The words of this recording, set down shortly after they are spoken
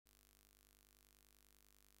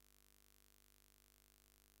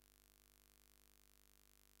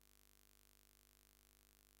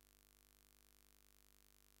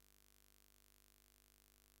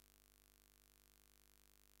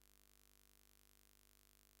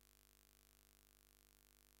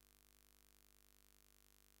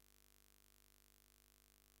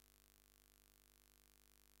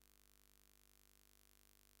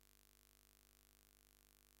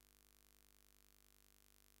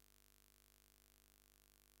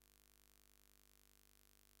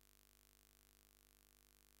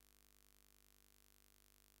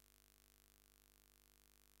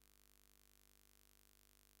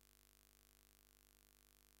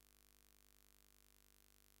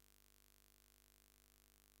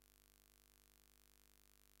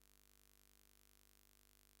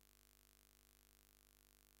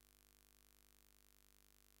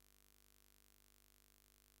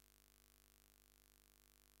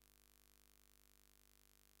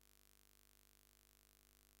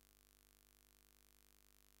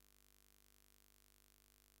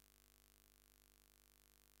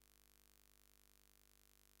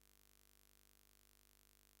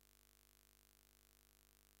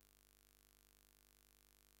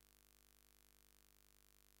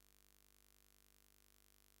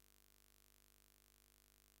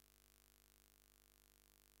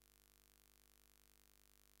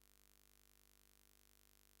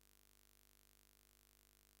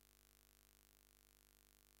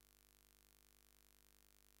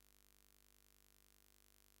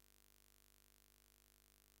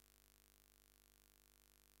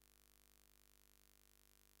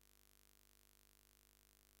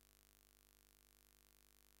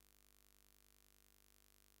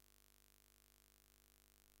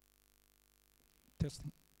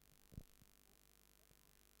Testing.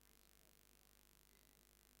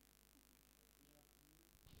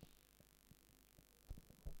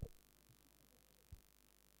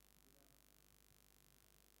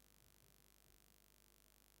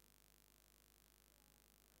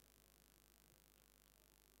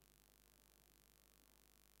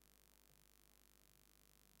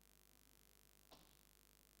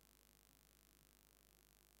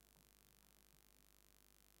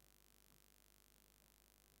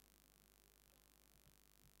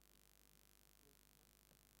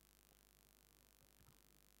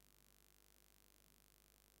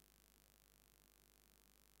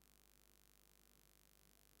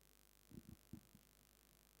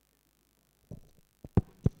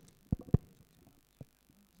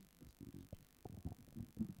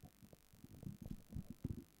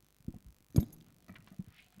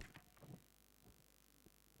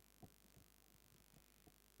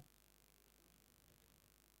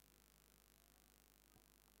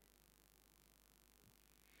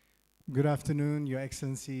 Good afternoon, Your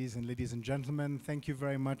Excellencies and ladies and gentlemen. Thank you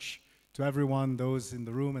very much to everyone, those in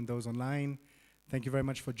the room and those online. Thank you very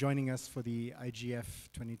much for joining us for the IGF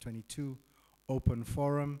 2022 Open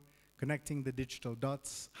Forum, Connecting the Digital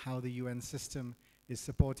Dots, how the UN system is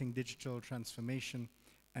supporting digital transformation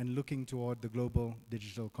and looking toward the Global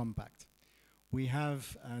Digital Compact. We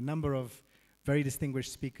have a number of very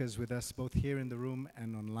distinguished speakers with us, both here in the room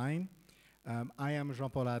and online. I am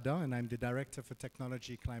Jean-Paul Adam, and I'm the Director for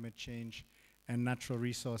Technology, Climate Change, and Natural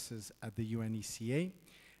Resources at the UNECA,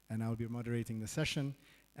 and I'll be moderating the session.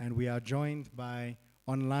 And we are joined by,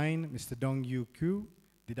 online, Mr. Dong Yu Koo,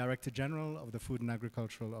 the Director General of the Food and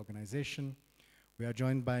Agricultural Organization. We are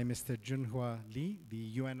joined by Mr. Junhua Lee, the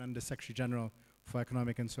UN Under-Secretary General for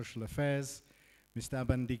Economic and Social Affairs, Mr.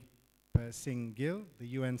 Abandeep Singh Gill, the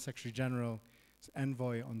UN Secretary General's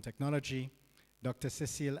Envoy on Technology, Dr.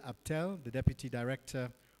 Cécile Abtel, the Deputy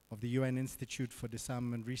Director of the UN Institute for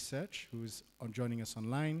Disarmament Research, who's joining us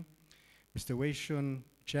online, Mr. Wei-Shun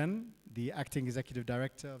Chen, the Acting Executive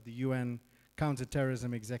Director of the UN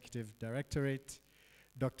Counterterrorism Executive Directorate,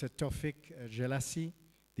 Dr. Tawfiq Jelassi,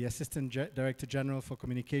 the Assistant Director General for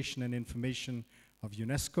Communication and Information of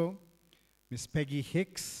UNESCO, Ms. Peggy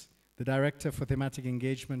Hicks, the Director for Thematic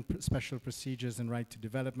Engagement, Special Procedures and Right to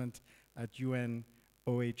Development at UN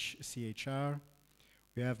OHCHR.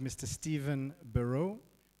 We have Mr. Stephen Barreau,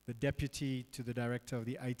 the Deputy to the Director of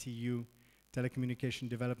the ITU Telecommunication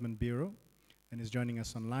Development Bureau, and is joining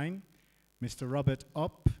us online. Mr. Robert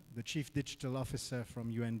Opp, the Chief Digital Officer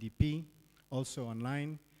from UNDP, also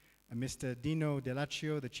online. And Mr. Dino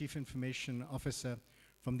Delaccio, the Chief Information Officer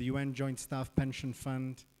from the UN Joint Staff Pension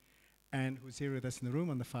Fund, and who's here with us in the room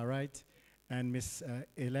on the far right, and Ms.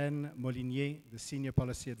 Hélène Molinier, the Senior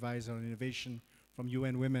Policy Advisor on Innovation from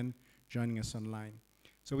UN Women, joining us online.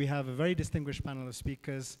 So we have a very distinguished panel of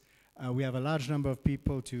speakers. We have a large number of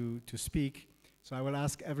people to speak, so I will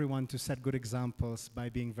ask everyone to set good examples by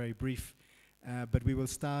being very brief. But we will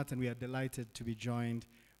start, and we are delighted to be joined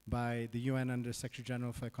by the UN Under-Secretary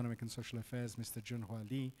General for Economic and Social Affairs, Mr. Junhua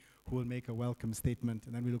Lee, who will make a welcome statement,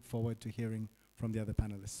 and then we look forward to hearing from the other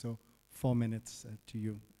panelists. So 4 minutes to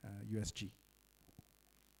you, USG.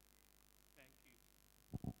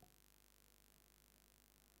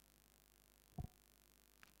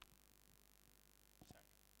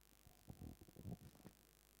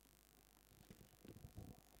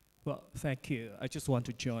 Well, thank you. I just want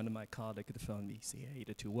to join my colleague from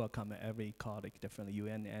ECA to welcome every colleague from the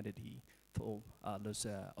UN entity for this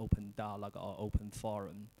open dialogue or open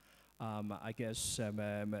forum. I guess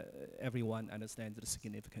everyone understands the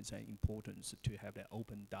significance and importance to have an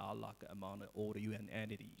open dialogue among all the UN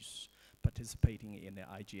entities participating in the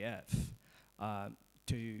IGF.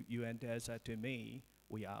 To UN DESA, to me,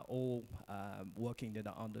 we are all working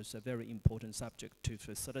on this very important subject to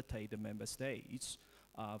facilitate the member states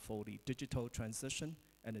for the digital transition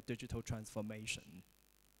and the digital transformation.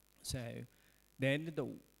 So then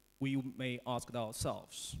we may ask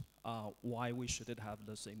ourselves why we should have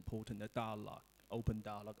this important dialogue, open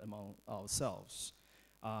dialogue among ourselves.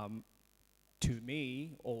 To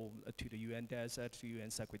me, or to the UN DESA, to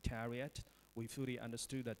UN Secretariat, we fully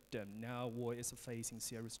understood that now war is facing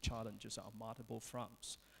serious challenges on multiple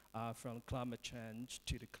fronts, from climate change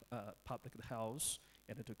to the public health,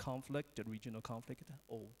 and to conflict, the regional conflict,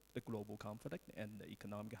 or the global conflict, and the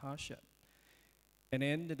economic hardship. And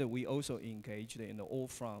then we also engaged in all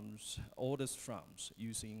these fronts,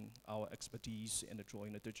 using our expertise in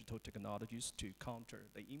drawing the digital technologies to counter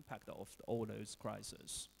the impact of all those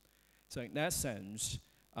crises. So in that sense,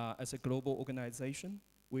 as a global organization,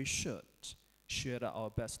 we should share our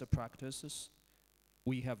best practices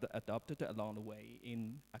we have adopted along the way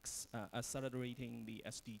in accelerating the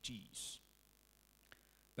SDGs.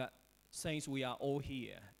 But since we are all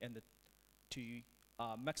here and to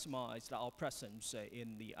maximize our presence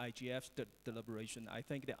in the IGF deliberation, I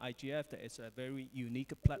think the IGF is a very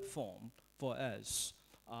unique platform for us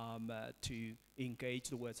to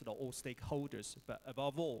engage with all stakeholders. But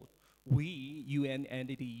above all, we UN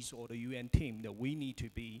entities or the UN team, that we need to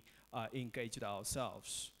be engaged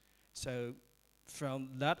ourselves. So from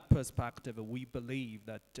that perspective, we believe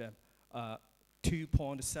that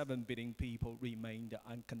 2.7 billion people remained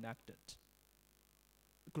unconnected,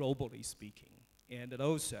 globally speaking. And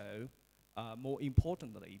also, more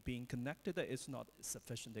importantly, being connected is not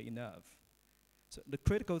sufficient enough. So the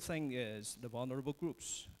critical thing is the vulnerable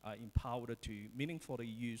groups are empowered to meaningfully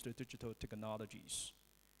use the digital technologies.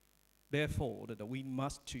 Therefore, that we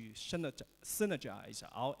must to synergize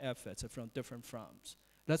our efforts from different fronts.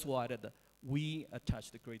 That's why that we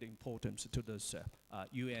attach the great importance to this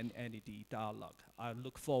UN entity dialogue. I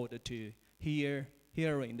look forward to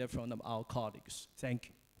hearing that from our colleagues. Thank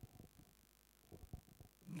you.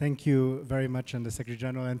 Thank you very much, Under Secretary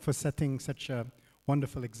General, and for setting such a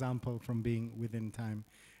wonderful example from being within time.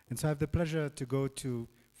 And so I have the pleasure to go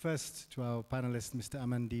first to our panelist, Mr.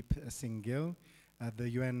 Amandeep Singh Gill, the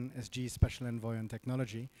UN SG Special Envoy on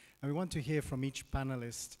Technology. And we want to hear from each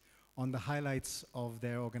panelist on the highlights of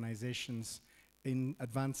their organizations in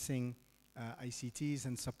advancing ICTs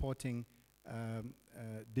and supporting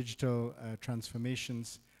digital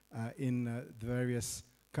transformations in the various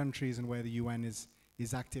countries and where the UN is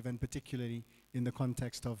active, and particularly in the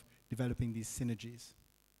context of developing these synergies.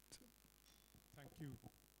 Thank you.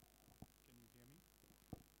 Can you hear me?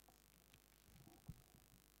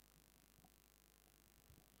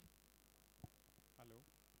 Hello?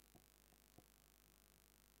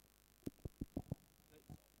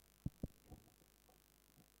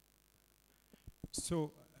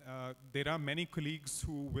 So there are many colleagues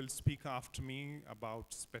who will speak after me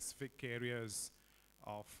about specific areas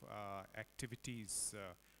of activities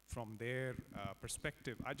from their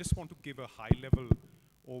perspective. I just want to give a high-level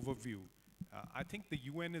overview. I think the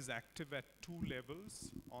UN is active at two levels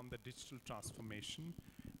on the digital transformation.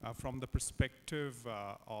 From the perspective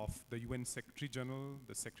of the UN Secretary General,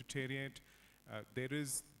 the Secretariat, there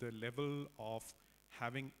is the level of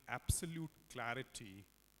having absolute clarity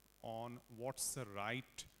on what's the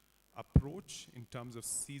right approach in terms of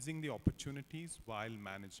seizing the opportunities while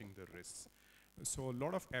managing the risks. So a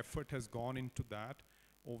lot of effort has gone into that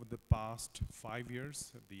over the past 5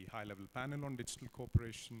 years. The high-level panel on digital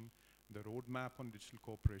cooperation, the roadmap on digital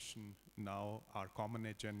cooperation, now our common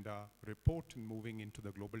agenda report, and moving into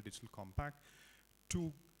the Global Digital Compact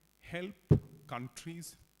to help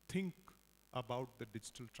countries think about the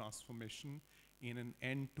digital transformation in an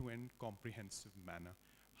end-to-end comprehensive manner.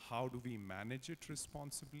 How do we manage it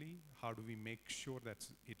responsibly? How do we make sure that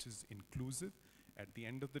it is inclusive? At the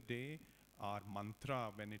end of the day, our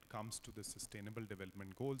mantra when it comes to the Sustainable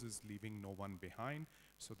Development Goals is leaving no one behind.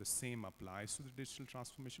 So the same applies to the digital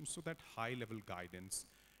transformation. So that high-level guidance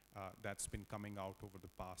that's been coming out over the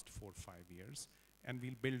past 4 or 5 years. And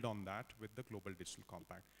we'll build on that with the Global Digital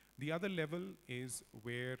Compact. The other level is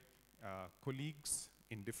where colleagues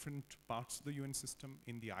in different parts of the UN system,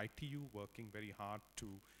 in the ITU, working very hard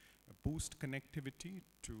to boost connectivity,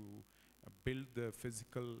 to build the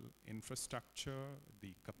physical infrastructure,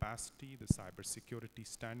 the capacity, the cybersecurity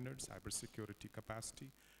standards, cybersecurity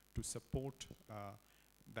capacity, to support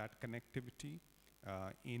that connectivity.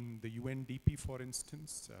 In the UNDP, for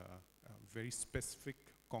instance, very specific,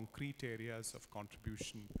 concrete areas of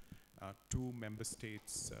contribution to member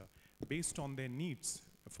states based on their needs.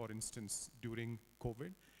 For instance, during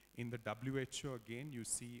COVID, in the WHO, again, you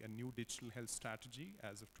see a new digital health strategy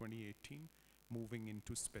as of 2018, moving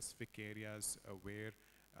into specific areas where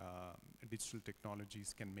digital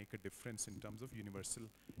technologies can make a difference in terms of universal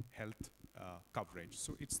health coverage.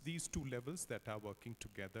 So it's these two levels that are working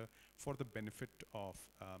together for the benefit of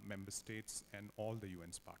member states and all the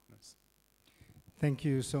UN's partners. Thank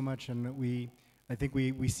you so much, and I think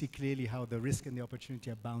we see clearly how the risk and the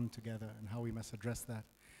opportunity are bound together and how we must address that.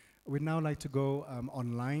 We'd now like to go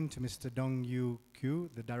online to Mr. Dong Yu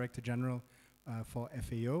Kyu, the Director General for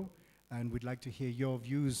FAO, and we'd like to hear your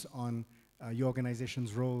views on your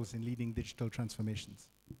organization's roles in leading digital transformations.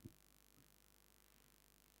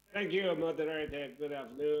 Thank you, moderator. Good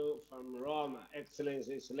afternoon from Rome,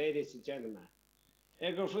 Excellencies, ladies and gentlemen.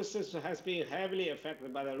 Agrifood has been heavily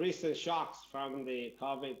affected by the recent shocks from the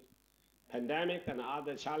COVID pandemic and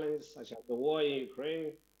other challenges such as the war in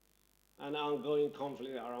Ukraine and ongoing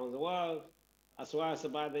conflict around the world, as well as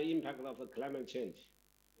by the impact of the climate change.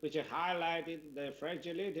 which highlighted the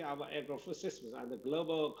fragility of agro-food systems and the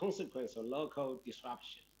global consequence of local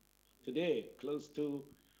disruption. Today, close to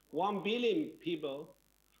 1 billion people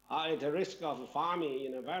are at risk of farming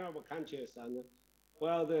in vulnerable countries, and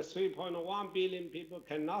while the 3.1 billion people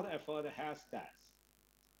cannot afford health stats.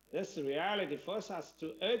 This reality forces us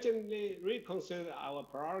to urgently reconsider our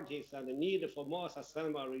priorities and the need for more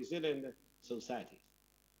sustainable, resilient societies.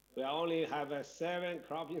 We only have 7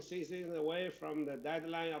 cropping seasons away from the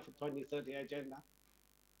deadline of the 2030 agenda,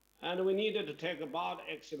 and we need to take bold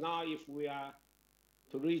action now if we are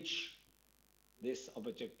to reach these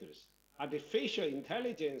objectives. Artificial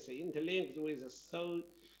intelligence interlinked with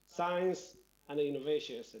science and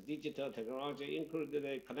innovations, digital technology, including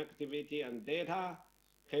the connectivity and data,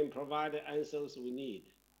 can provide the answers we need.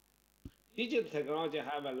 Digital technology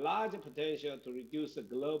have a large potential to reduce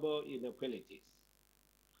global inequalities.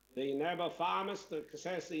 They enable farmers to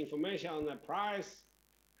access information on the price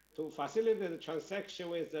to facilitate the transaction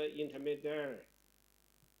with the intermediary.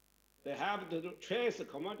 They have to trace the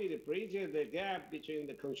commodity, bridge the gap between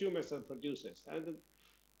the consumers and producers, and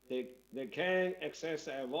they can access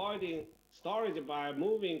avoiding storage by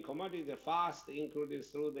moving commodity fast, including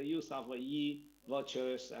through the use of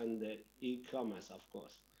e-vouchers and e-commerce, of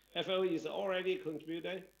course. FAO is already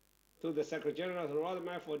contributed to the Secretary General's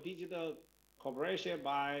roadmap for digital cooperation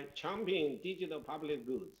by championing digital public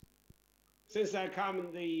goods. Since I come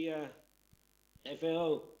in the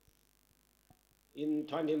FAO in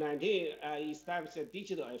 2019, I established a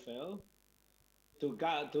digital FAO.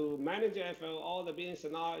 To manage FAO, all the business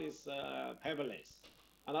now is paperless.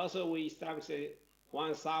 And also we established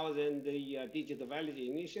 1,000 digital village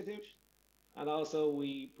initiatives. And also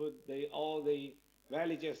we put all the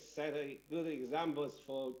villages set good examples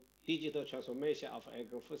for digital transformation of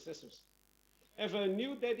agro-food systems. If a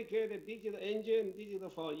new dedicated digital engine, Digital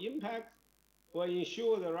for Impact, will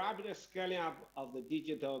ensure the rapid scaling up of the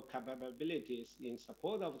digital capabilities in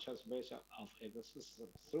support of transformation of ecosystems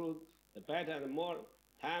through the better and more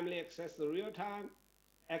timely access to real-time,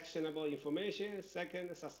 actionable information.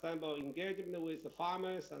 Second, sustainable engagement with the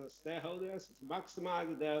farmers and stakeholders to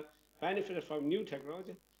maximize the benefit from new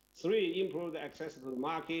technology. 3, improve the access to the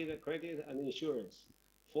market, credit, and insurance.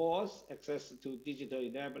 4th, access to digital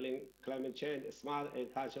enabling climate change, smart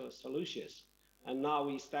agricultural solutions. And now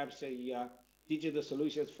we established digital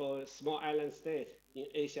solutions for small island states in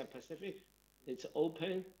Asia Pacific. It's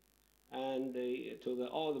open and to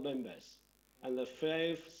all the members. And the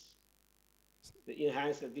 5th, the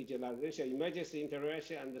enhanced digitalization, emergency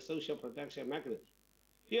interaction, and the social protection mechanism.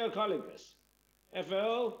 Dear colleagues,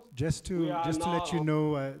 FAO. Just to let you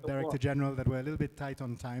know, Director General, that we're a little bit tight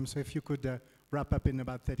on time. So if you could wrap up in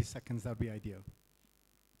about 30 seconds, that would be ideal.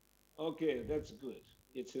 Okay, that's good.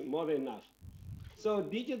 It's more than enough. So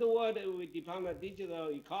digital world, we depend on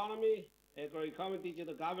digital economy, agroeconomy,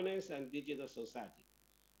 digital governance, and digital society.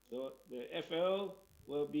 So the FAO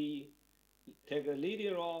will take a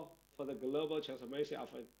leading role for the global transformation of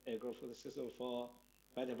agro-food system for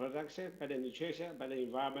better production, better nutrition, better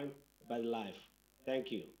environment, better life.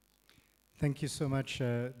 Thank you. Thank you so much,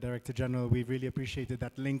 Director General. We really appreciated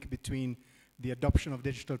that link between the adoption of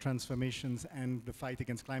digital transformations and the fight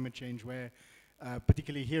against climate change, where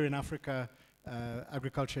particularly here in Africa,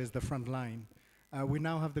 agriculture is the front line. We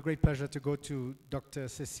now have the great pleasure to go to Dr.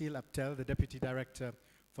 Cécile Abtel, the Deputy Director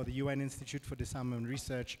for the UN Institute for Disarmament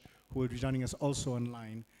Research, who will be joining us also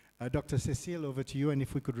online. Dr. Cécile, over to you, and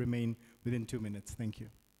if we could remain within 2 minutes. Thank you.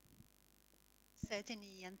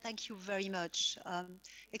 Certainly, and thank you very much.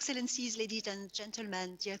 Excellencies, ladies and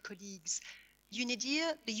gentlemen, dear colleagues,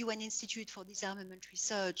 UNIDIR, the UN Institute for Disarmament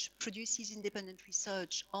Research, produces independent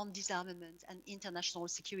research on disarmament and international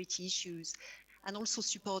security issues, and also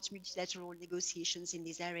supports multilateral negotiations in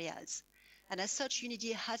these areas. And as such,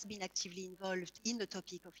 UNIDIR has been actively involved in the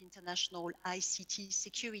topic of international ICT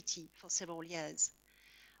security for several years.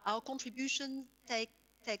 Our contribution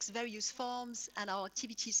takes various forms, and our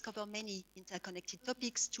activities cover many interconnected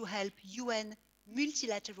topics to help UN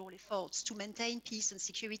multilateral efforts to maintain peace and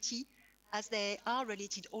security, as they are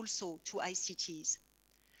related also to ICTs.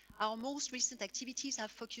 Our most recent activities have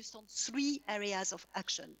focused on 3 areas of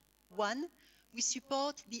action. 1, we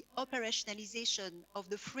support the operationalization of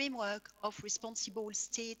the framework of responsible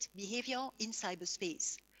state behavior in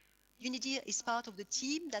cyberspace. UNIDIR is part of the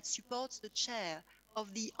team that supports the chair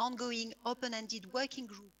of the ongoing open-ended working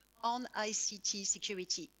group on ICT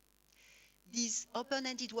security. These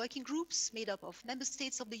open-ended working groups, made up of member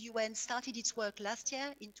states of the UN, started its work last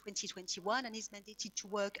year in 2021 and is mandated to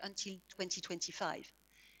work until 2025.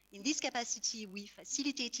 In this capacity, we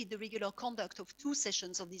facilitated the regular conduct of 2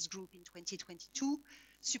 sessions of this group in 2022,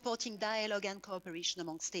 supporting dialogue and cooperation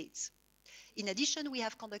among states. In addition, we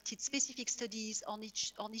have conducted specific studies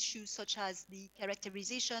on issues such as the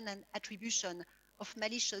characterization and attribution of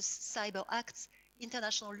malicious cyber acts,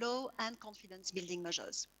 international law, and confidence building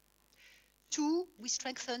measures. 2, we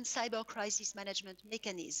strengthen cyber crisis management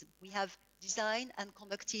mechanism. We have designed and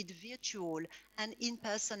conducted virtual and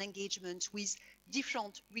in-person engagement with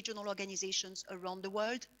different regional organizations around the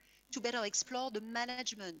world to better explore the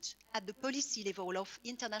management at the policy level of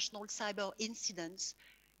international cyber incidents,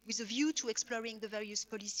 with a view to exploring the various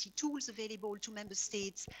policy tools available to member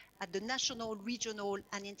states at the national, regional,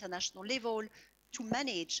 and international level to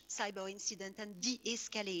manage cyber incidents and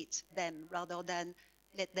de-escalate them rather than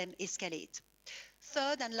let them escalate.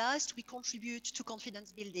 Third and last, we contribute to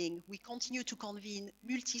confidence building. We continue to convene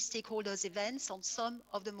multi-stakeholders events on some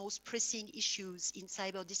of the most pressing issues in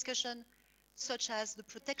cyber discussion, such as the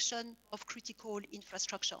protection of critical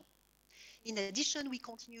infrastructure. In addition, we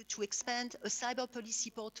continue to expand a cyber policy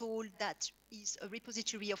portal that is a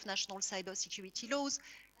repository of national cybersecurity laws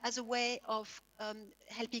as a way of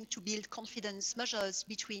helping to build confidence measures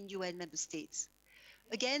between UN member states.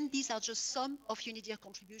 Again, these are just some of UNIDIR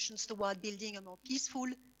contributions toward building a more peaceful,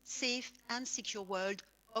 safe, and secure world,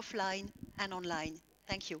 offline and online.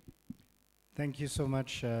 Thank you. Thank you so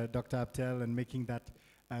much, Dr. Abtel, and making that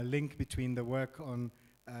link between the work on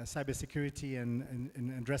cybersecurity and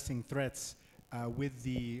addressing threats with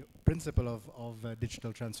the principle of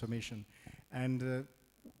digital transformation. And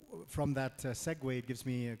from that segue, it gives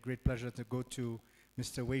me a great pleasure to go to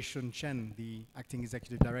Mr. Wei-Shun Chen, the Acting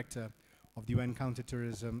Executive Director of the UN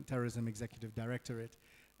Terrorism Executive Directorate.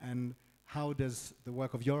 And how does the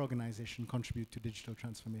work of your organization contribute to digital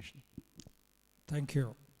transformation? Thank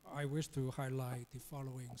you. I wish to highlight the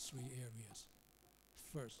following 3 areas.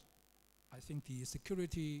 First, I think the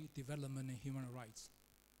security, development, and human rights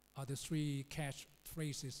are the 3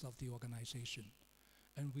 catchphrases of the organization.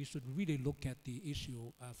 And we should really look at the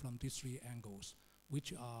issue from these 3 angles,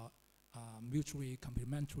 which are mutually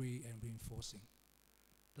complementary and reinforcing.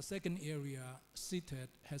 The second area, CTED,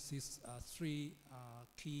 has these 3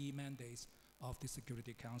 key mandates of the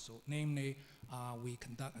Security Council. Namely, we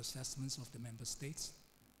conduct assessments of the member states.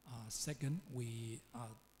 Second, we are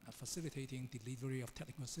facilitating delivery of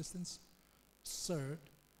technical assistance. Third,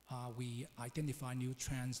 we identify new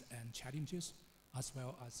trends and challenges, as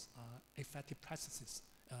well as effective practices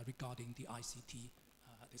regarding the ICT,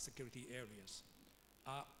 the security areas.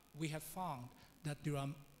 We have found that there are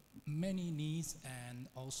many needs and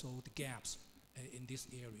also the gaps in this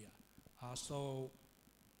area. So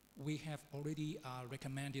we have already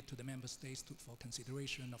recommended to the member states for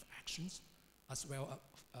consideration of actions, as well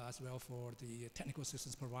for the technical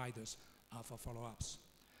assistance providers for follow-ups.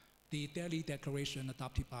 The Delhi Declaration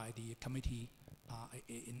adopted by the committee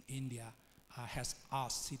in India has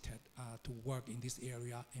asked CTED to work in this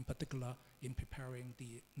area, in particular in preparing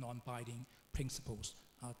the non-binding principles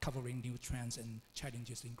covering new trends and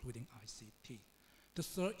challenges, including ICT. The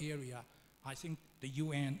third area, I think the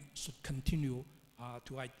UN should continue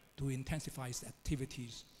to intensify its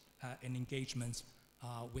activities and engagements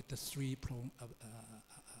with the 3-pronged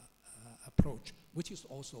approach, which is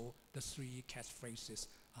also the 3 catchphrases: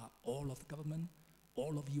 all of government,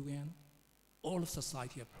 all of UN, all of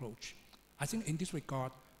society approach. I think in this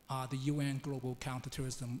regard, the UN Global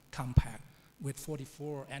Counterterrorism Compact with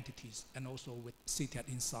 44 entities and also with CTED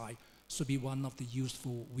inside should be one of the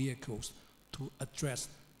useful vehicles to address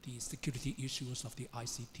the security issues of the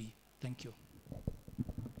ICT. Thank you.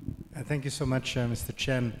 Thank you so much, Mr.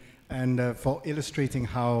 Chen, and for illustrating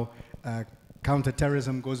how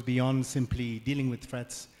counterterrorism goes beyond simply dealing with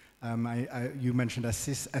threats. You mentioned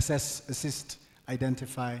assess, assist,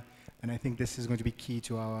 identify, and I think this is going to be key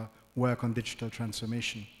to our work on digital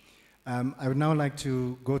transformation. I would now like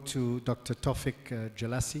to go to Dr. Tawfiq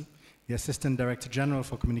Jalassi, the Assistant Director General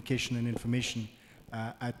for Communication and Information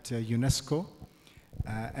at UNESCO.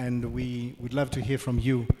 And we would love to hear from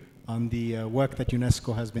you on the work that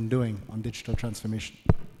UNESCO has been doing on digital transformation.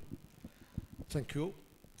 Thank you.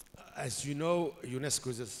 As you know, UNESCO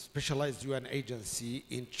is a specialized UN agency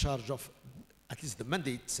in charge of, at least the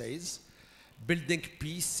mandate says, building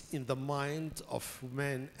peace in the mind of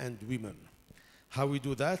men and women. How we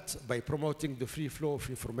do that? By promoting the free flow of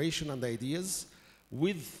information and ideas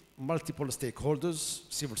with multiple stakeholders,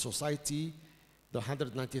 civil society, the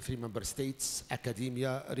 193 member states,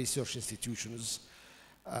 academia, research institutions,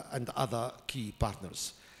 and other key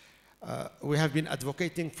partners. We have been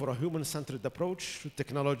advocating for a human-centered approach to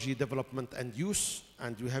technology development and use,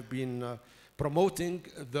 and we have been promoting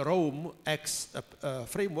the Rome X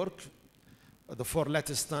framework. The four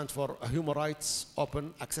letters stand for human rights,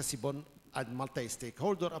 open, accessible, and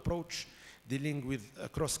multi-stakeholder approach, dealing with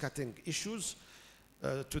cross-cutting issues.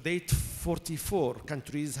 To date, 44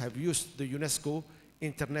 countries have used the UNESCO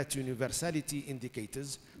Internet Universality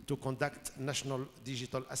Indicators to conduct national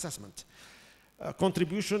digital assessment.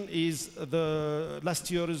 Contribution is the last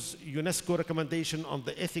year's UNESCO recommendation on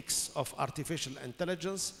the ethics of artificial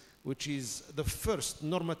intelligence, which is the first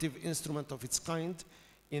normative instrument of its kind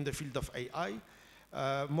in the field of AI.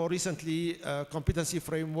 More recently, competency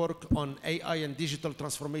framework on AI and digital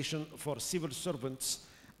transformation for civil servants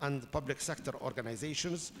and public sector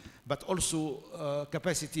organizations, but also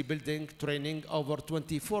capacity building training over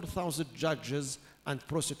 24,000 judges and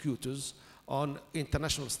prosecutors on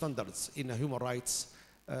international standards in human rights,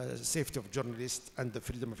 safety of journalists, and the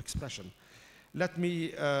freedom of expression. Let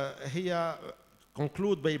me here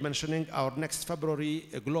conclude by mentioning our next February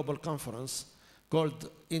global conference called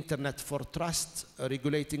Internet for Trust,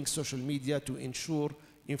 regulating social media to ensure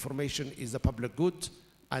information is a public good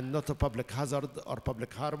and not a public hazard or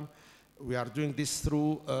public harm. We are doing this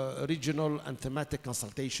through regional and thematic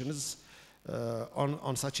consultations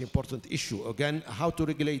on such important issue. Again, how to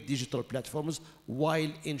regulate digital platforms while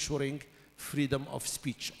ensuring freedom of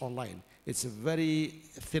speech online. It's a very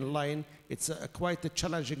thin line. It's quite a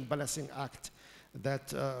challenging balancing act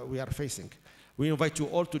that we are facing. We invite you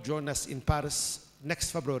all to join us in Paris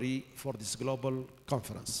next February for this global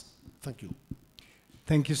conference. Thank you.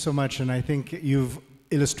 Thank you so much. And I think you've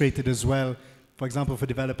illustrated as well, for example, for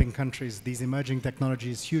developing countries, these emerging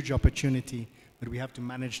technologies, huge opportunity, but we have to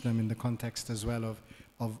manage them in the context as well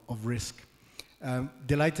of risk.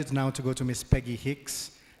 Delighted now to go to Ms. Peggy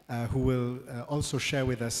Hicks, who will also share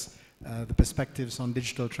with us the perspectives on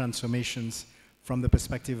digital transformations from the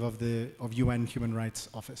perspective of UN Human Rights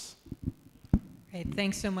Office. Great,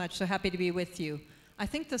 thanks so much. So happy to be with you. I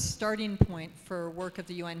think the starting point for work of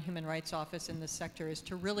the UN Human Rights Office in this sector is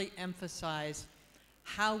to really emphasize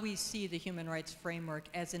how we see the human rights framework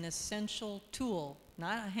as an essential tool,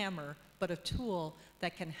 not a hammer, but a tool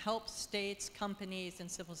that can help states, companies,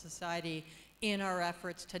 and civil society in our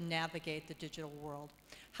efforts to navigate the digital world.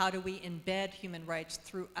 How do we embed human rights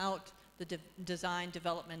throughout the design,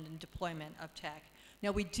 development, and deployment of tech?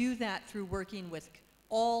 Now, we do that through working with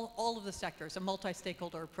all of the sectors, a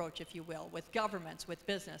multi-stakeholder approach, if you will, with governments, with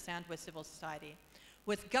business, and with civil society.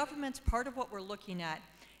 With governments, part of what we're looking at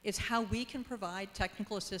is how we can provide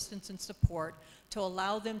technical assistance and support to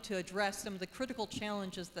allow them to address some of the critical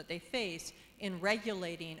challenges that they face in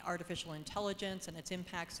regulating artificial intelligence and its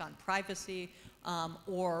impacts on privacy,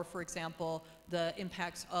 or, for example, the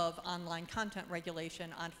impacts of online content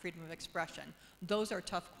regulation on freedom of expression. Those are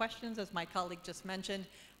tough questions, as my colleague just mentioned,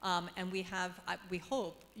 and we have, we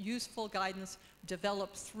hope, useful guidance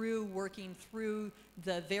developed through working through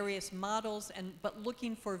the various models, but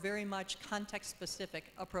looking for very much context-specific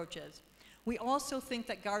approaches. We also think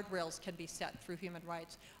that guardrails can be set through human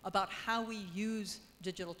rights about how we use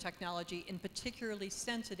digital technology in particularly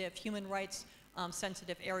sensitive, human rights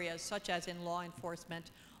sensitive areas, such as in law enforcement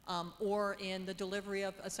or in the delivery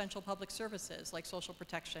of essential public services like social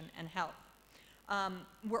protection and health.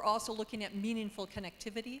 We're also looking at meaningful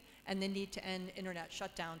connectivity and the need to end internet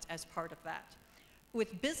shutdowns as part of that.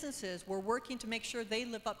 With businesses, we're working to make sure they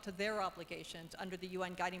live up to their obligations under the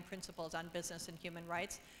UN Guiding Principles on Business and Human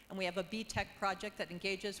Rights. And we have a BTech project that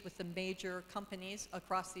engages with the major companies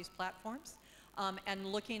across these platforms and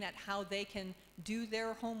looking at how they can do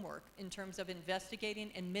their homework in terms of investigating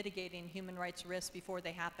and mitigating human rights risks before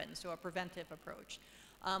they happen, so a preventive approach.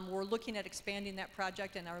 We're looking at expanding that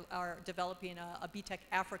project and are developing a BTech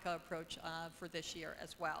Africa approach for this year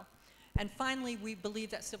as well. And finally, we believe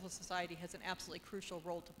that civil society has an absolutely crucial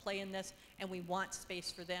role to play in this, and we want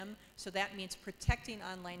space for them. So that means protecting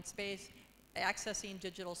online space, accessing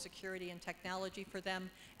digital security and technology for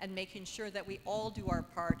them, and making sure that we all do our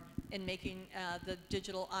part in making the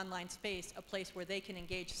digital online space a place where they can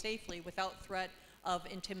engage safely without threat of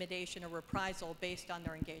intimidation or reprisal based on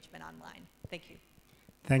their engagement online. Thank you.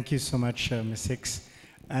 Thank you so much, Ms. Hicks.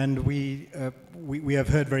 And we have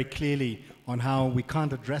heard very clearly on how we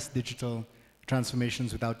can't address digital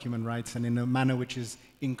transformations without human rights and in a manner which is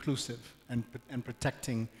inclusive and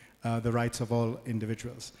protecting the rights of all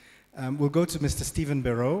individuals. We'll go to Mr. Stephen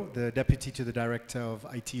Barreau, the Deputy to the Director of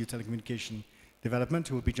ITU Telecommunication Development,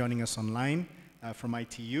 who will be joining us online from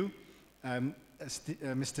ITU.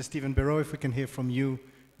 Mr. Stephen Barreau, if we can hear from you,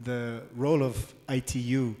 the role of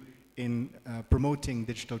ITU in promoting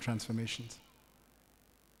digital transformations.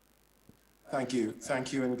 Thank you,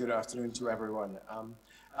 and good afternoon to everyone.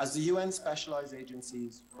 As the UN specialized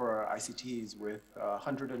agencies for ICTs with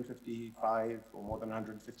 155 or more than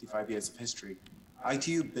 155 years of history,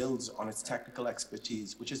 ITU builds on its technical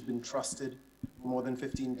expertise, which has been trusted for more than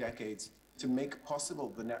 15 decades to make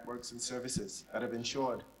possible the networks and services that have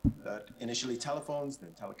ensured that initially telephones,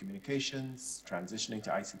 then telecommunications, transitioning to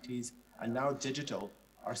ICTs, and now digital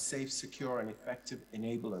are safe, secure, and effective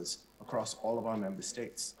enablers across all of our member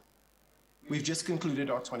states. We've just concluded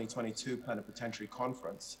our 2022 Plenipotentiary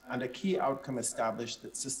Conference, and a key outcome established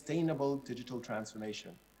that sustainable digital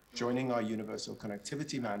transformation, joining our universal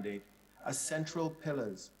connectivity mandate, as central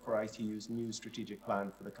pillars for ITU's new strategic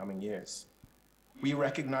plan for the coming years. We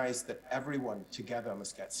recognize that everyone together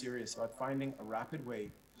must get serious about finding a rapid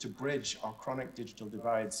way to bridge our chronic digital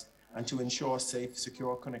divides and to ensure safe,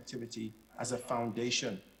 secure connectivity as a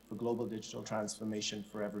foundation for global digital transformation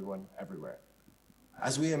for everyone, everywhere.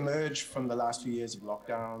 As we emerge from the last few years of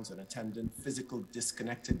lockdowns and attendant physical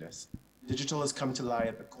disconnectedness, digital has come to lie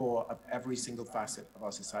at the core of every single facet of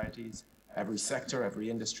our societies, every sector, every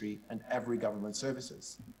industry, and every government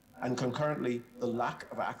services. And concurrently, the lack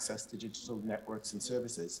of access to digital networks and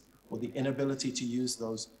services, or the inability to use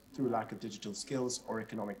those through lack of digital skills or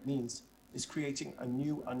economic means, is creating a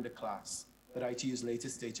new underclass that ITU's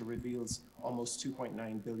latest data reveals almost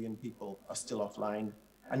 2.9 billion people are still offline,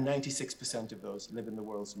 and 96% of those live in the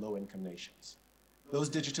world's low-income nations. Those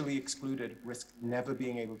digitally excluded risk never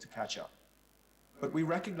being able to catch up. But we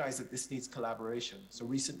recognize that this needs collaboration. So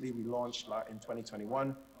recently we launched in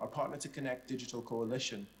 2021 our Partner to Connect Digital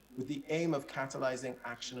Coalition with the aim of catalyzing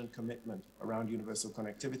action and commitment around universal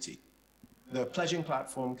connectivity. The pledging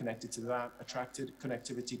platform connected to that attracted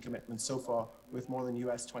connectivity commitments so far with more than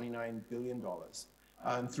US $29 billion,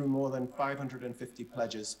 and through more than 550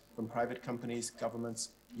 pledges from private companies, governments,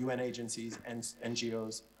 UN agencies, and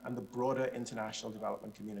NGOs, and the broader international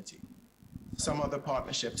development community. Some other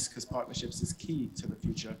partnerships, because partnerships is key to the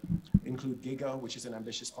future, include GIGA, which is an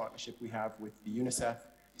ambitious partnership we have with the UNICEF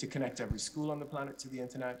to connect every school on the planet to the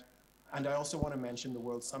internet. And I also want to mention the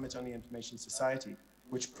World Summit on the Information Society,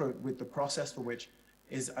 with the process for which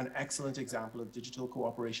is an excellent example of digital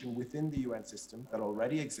cooperation within the UN system that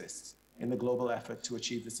already exists in the global effort to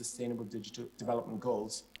achieve the Sustainable Digital Development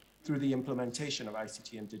Goals through the implementation of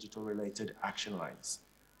ICT and digital-related action lines.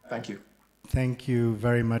 Thank you. Thank you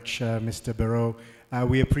very much, Mr. Barreau.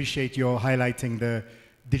 We appreciate your highlighting the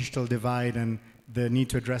digital divide and the need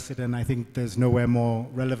to address it, and I think there's nowhere more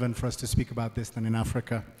relevant for us to speak about this than in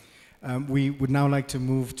Africa. We would now like to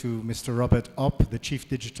move to Mr. Robert Opp, the Chief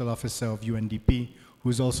Digital Officer of UNDP,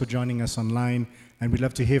 who's also joining us online, and we'd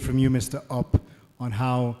love to hear from you, Mr. Opp, on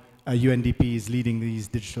how UNDP is leading these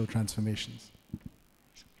digital transformations.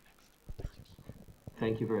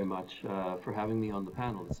 Thank you very much for having me on the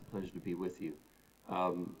panel. It's a pleasure to be with you.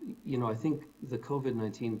 You know, I think the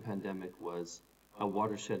COVID-19 pandemic was a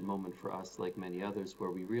watershed moment for us, like many others, where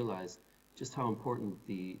we realized just how important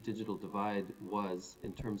the digital divide was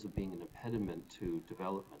in terms of being an impediment to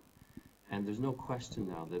development. And there's no question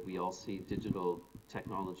now that we all see digital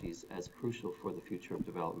technologies as crucial for the future of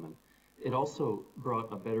development. It also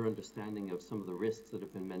brought a better understanding of some of the risks that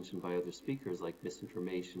have been mentioned by other speakers, like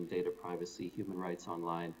misinformation, data privacy, human rights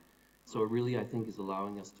online. So it really, I think, is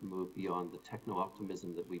allowing us to move beyond the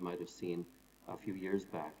techno-optimism that we might have seen a few years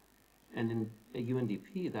back. And in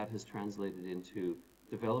UNDP, that has translated into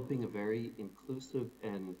developing a very inclusive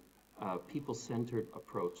and people-centered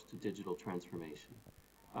approach to digital transformation.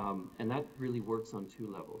 And that really works on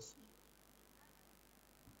two levels.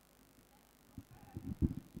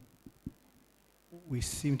 We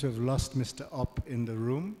seem to have lost Mr. Opp in the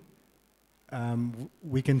room.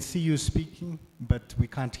 We can see you speaking, but we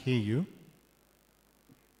can't hear you.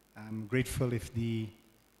 I'm grateful if the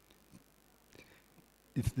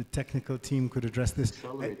technical team could address this.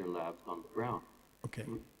 Accelerator labs on the ground okay.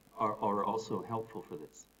 are also helpful for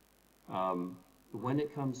this. When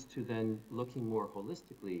it comes to then looking more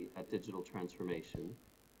holistically at digital transformation,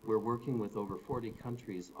 we're working with over 40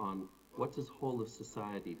 countries on what does whole of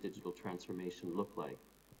society digital transformation look like?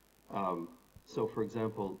 So for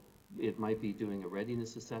example, it might be doing a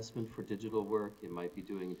readiness assessment for digital work, it might be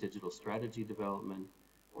doing digital strategy development,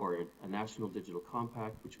 or a national digital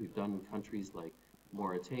compact, which we've done in countries like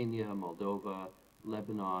Mauritania, Moldova,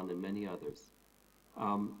 Lebanon, and many others.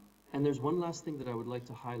 And there's one last thing that I would like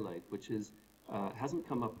to highlight, which is, hasn't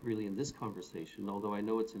come up really in this conversation, although I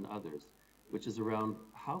know it's in others, which is around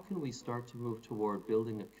how can we start to move toward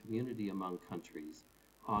building a community among countries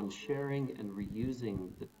on sharing and reusing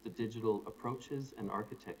the digital approaches and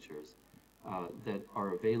architectures that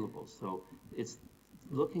are available. So it's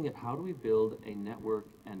looking at how do we build a network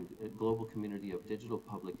and a global community of digital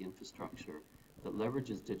public infrastructure that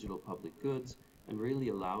leverages digital public goods and really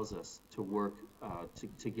allows us to work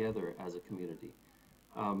together as a community.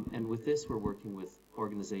 And with this, we're working with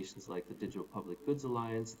organizations like the Digital Public Goods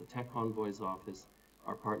Alliance, the Tech Envoys Office,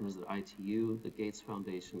 our partners at ITU, the Gates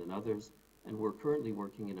Foundation, and others. And we're currently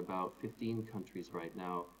working in about 15 countries right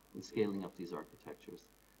now in scaling up these architectures.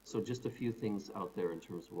 So just a few things out there in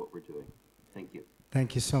terms of what we're doing. Thank you.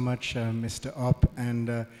 Thank you so much, Mr. Opp.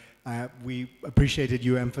 And we appreciated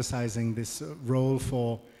you emphasizing this role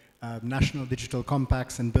for national digital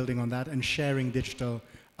compacts and building on that and sharing digital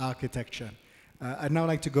architecture. I'd now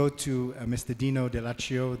like to go to Mr. Dino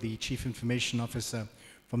Dell'Accio, the Chief Information Officer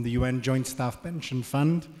from the UN Joint Staff Pension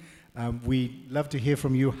Fund. We'd love to hear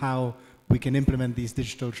from you how we can implement these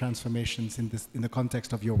digital transformations in the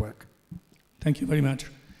context of your work. Thank you very much.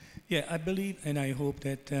 Yeah, I believe and I hope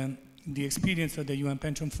that the experience of the UN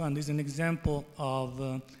Pension Fund is an example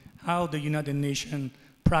of how the United Nations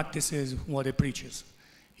practices what it preaches.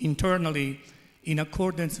 Internally, in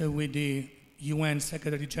accordance with the UN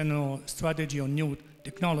Secretary General Strategy on New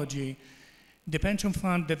Technology, the Pension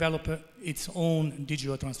Fund developed its own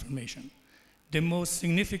digital transformation. The most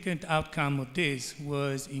significant outcome of this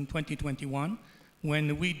was in 2021,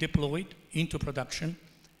 when we deployed into production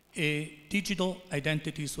a digital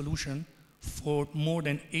identity solution for more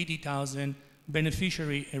than 80,000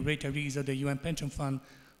 beneficiary and retirees of the UN Pension Fund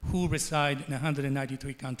who reside in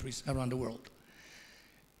 193 countries around the world.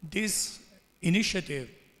 This initiative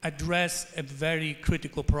addressed a very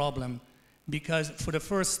critical problem because for the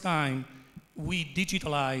first time, we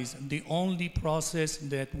digitalized the only process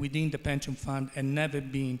that within the pension fund had never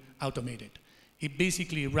been automated. It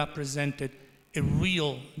basically represented a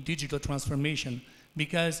real digital transformation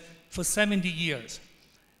because for 70 years,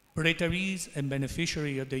 retirees and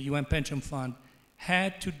beneficiaries of the UN Pension Fund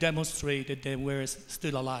had to demonstrate that they were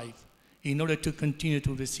still alive in order to continue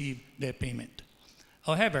to receive their payment.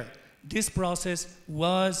 However, this process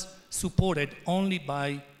was supported only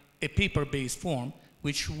by a paper-based form,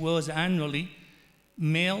 which was annually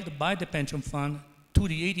mailed by the pension fund to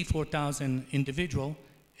the 84,000 individuals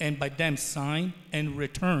and by them signed and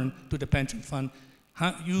returned to the pension fund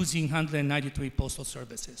using 193 postal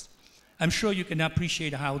services. I'm sure you can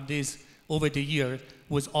appreciate how this, over the year,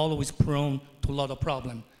 was always prone to a lot of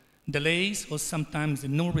problems. Delays or sometimes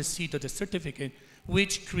no receipt of the certificate,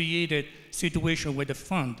 which created a situation where the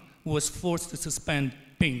fund was forced to suspend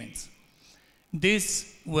payments.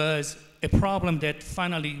 This was a problem that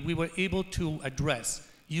finally we were able to address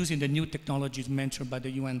using the new technologies mentioned by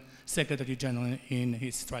the UN Secretary General in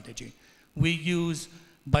his strategy. We use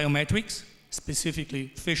biometrics, specifically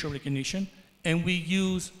facial recognition, and we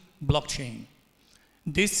use blockchain.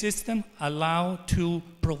 This system allows to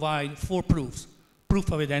provide 4 proofs: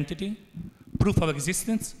 proof of identity, proof of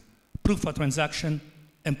existence, proof of transaction,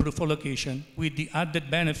 and proof of location, with the added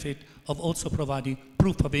benefit of also providing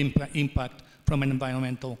proof of impact from an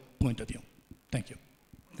environmental point of view. Thank you.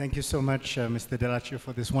 Thank you so much, Mr. Dell'Accio,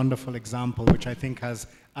 for this wonderful example, which I think has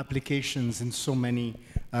applications in so many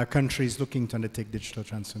countries looking to undertake digital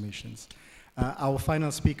transformations. Our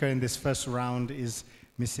final speaker in this first round is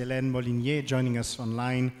Ms. Hélène Molinier, joining us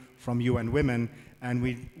online from UN Women, and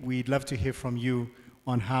we'd love to hear from you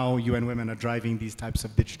on how UN Women are driving these types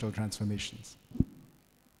of digital transformations.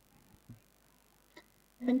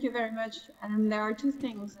 Thank you very much. And there are 2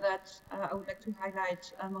 things that I would like to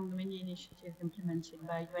highlight among the many initiatives implemented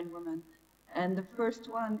by UN Women. And the first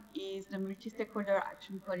one is the Multi-Stakeholder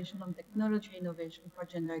Action Coalition on Technology Innovation for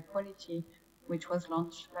Gender Equality, which was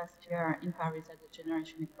launched last year in Paris at the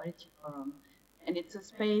Generation Equality Forum. And it's a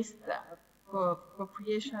space for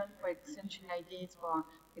creation, for exchanging ideas, for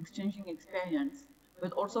exchanging experience,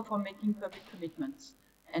 but also for making public commitments.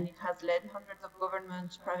 And it has led hundreds of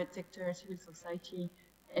governments, private sector, civil society,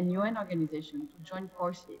 and UN organizations to join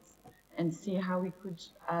forces and see how we could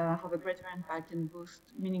have a greater impact and boost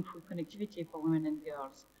meaningful connectivity for women and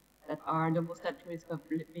girls that are the most at risk of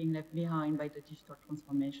being left behind by the digital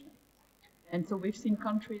transformation. And so we've seen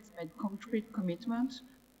countries make concrete commitments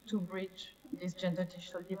to bridge this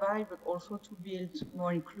gender-digital divide, but also to build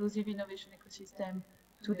more inclusive innovation ecosystem,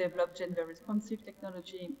 to develop gender-responsive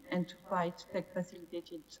technology, and to fight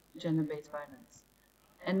tech-facilitated gender-based violence.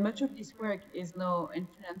 And much of this work is now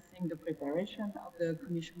influencing the preparation of the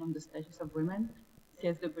Commission on the Status of Women,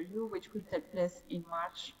 CSW, which will take place in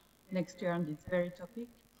March next year on this very topic.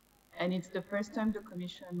 And it's the first time the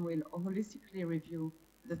Commission will holistically review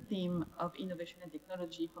the theme of innovation and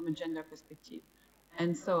technology from a gender perspective.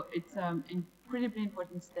 And so it's an incredibly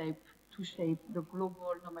important step to shape the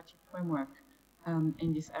global normative framework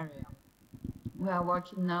in this area. We are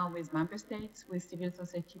working now with member states, with civil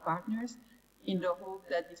society partners, in the hope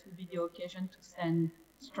that this will be the occasion to send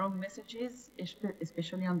strong messages,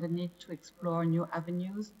 especially on the need to explore new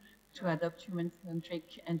avenues to adopt human-centric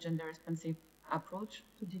and gender-responsive approach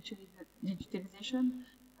to digitalization,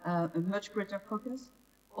 a much greater focus,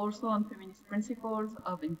 also on feminist principles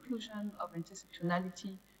of inclusion, of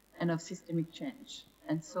intersectionality, and of systemic change.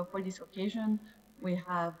 And so for this occasion, we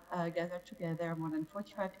have gathered together more than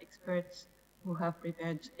 45 experts who have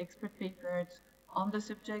prepared expert papers on the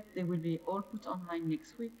subject. They will be all put online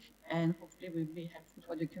next week, and hopefully will be helpful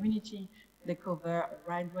for the community. They cover a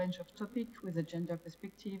wide range of topics with a gender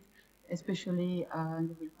perspective, especially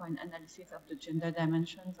you will find analysis of the gender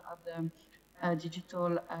dimensions of the digital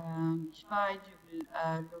divide. You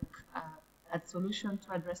will look at solutions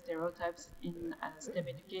to address stereotypes in STEM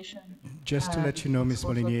education. Just to let you know, Ms.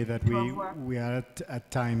 Molinier, that we are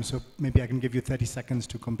at time, so maybe I can give you 30 seconds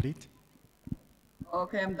to complete.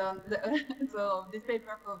 Okay, I'm done. So this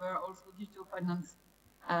paper covers also digital finance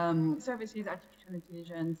services, artificial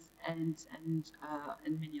intelligence, and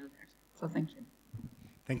many others. So thank you.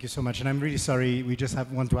 Thank you so much, and I'm really sorry. We just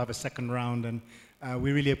want to have a second round, and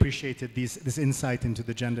we really appreciated this insight into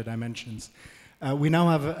the gender dimensions. We now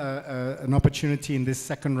have an opportunity in this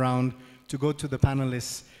second round to go to the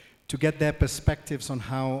panelists to get their perspectives on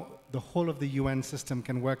how the whole of the UN system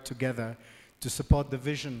can work together to support the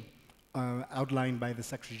vision outlined by the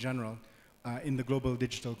Secretary General in the Global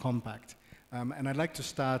Digital Compact. And I'd like to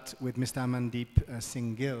start with Mr. Amandeep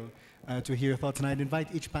Singh Gill to hear your thoughts. And I'd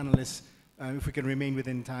invite each panelist, if we can remain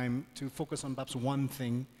within time, to focus on perhaps one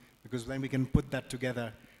thing, because then we can put that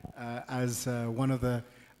together as one of the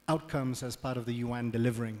outcomes as part of the UN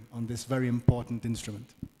delivering on this very important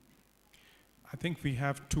instrument. I think we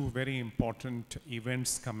have two very important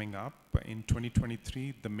events coming up. In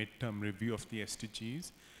 2023, the midterm review of the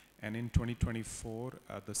SDGs, and in 2024,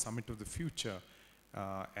 the Summit of the Future,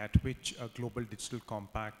 at which a global digital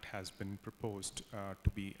compact has been proposed to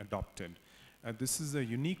be adopted. This is a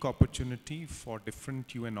unique opportunity for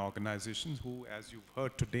different UN organizations who, as you've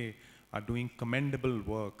heard today, are doing commendable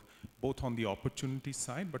work, both on the opportunity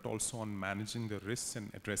side, but also on managing the risks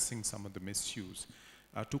and addressing some of the misuse,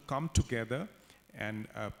 to come together and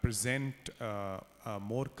present a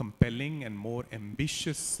more compelling and more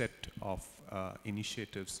ambitious set of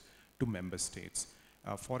initiatives to member states.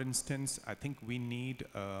 For instance, I think we need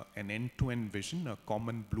an end-to-end vision, a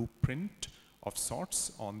common blueprint of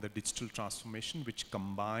sorts on the digital transformation, which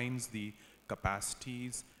combines the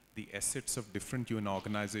capacities, the assets of different UN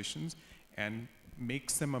organizations, and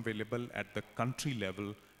makes them available at the country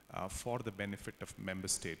level for the benefit of member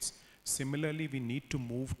states. Similarly, we need to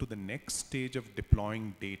move to the next stage of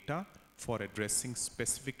deploying data for addressing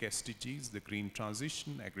specific SDGs, the green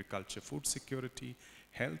transition, agriculture, food security,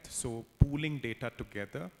 health. So pooling data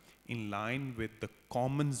together in line with the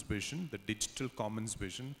commons vision, the digital commons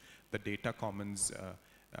vision, the data commons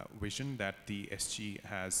vision that the SG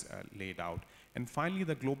has laid out. And finally,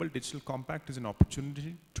 the Global Digital Compact is an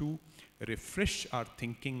opportunity to refresh our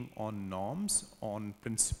thinking on norms, on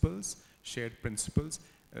principles, shared principles,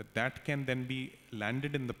 that can then be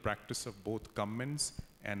landed in the practice of both governments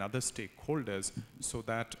and other stakeholders, so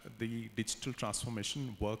that the digital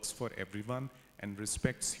transformation works for everyone and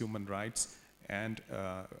respects human rights and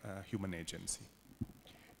human agency.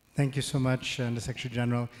 Thank you so much, the Secretary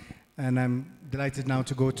General. And I'm delighted now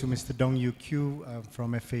to go to Mr. Dong-Yu Kyu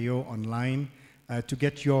from FAO online to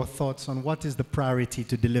get your thoughts on what is the priority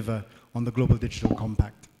to deliver on the Global Digital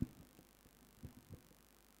Compact.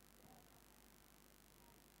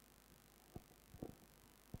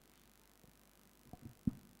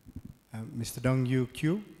 Mr. Dong-Yu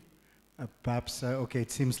Kyu, perhaps, okay,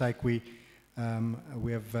 it seems like we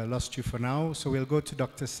have lost you for now, so we'll go to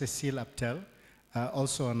Dr. Cécile Abtel,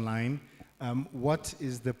 also online. What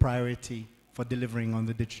is the priority for delivering on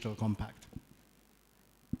the Digital Compact?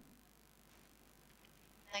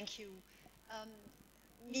 Thank you.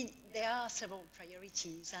 There are several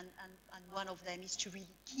priorities, and one of them is to really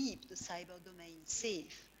keep the cyber domain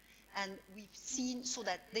safe. And we've seen so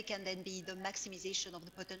that they can then be the maximization of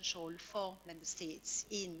the potential for member states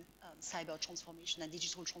in cyber transformation and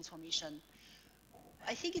digital transformation.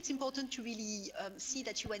 I think it's important to really see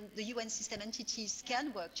that the UN system entities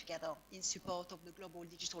can work together in support of the Global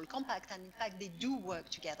Digital Compact, and in fact, they do work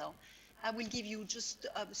together. I will give you just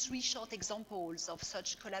 3 short examples of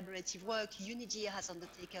such collaborative work UNIDIR has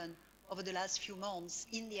undertaken over the last few months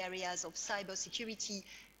in the areas of cyber security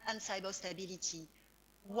and cyber stability.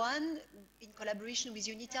 One, in collaboration with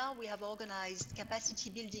UNITA, we have organized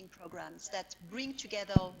capacity building programs that bring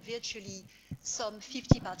together virtually some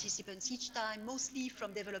 50 participants each time, mostly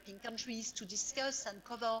from developing countries, to discuss and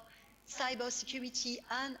cover cybersecurity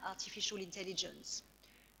and artificial intelligence.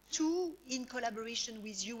 Two, in collaboration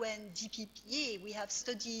with UN DPPA, we have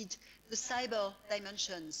studied the cyber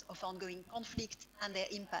dimensions of ongoing conflict and their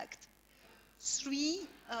impact. Three,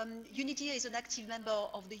 UNIDIA is an active member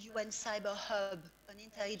of the UN Cyber Hub, an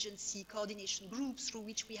interagency coordination group through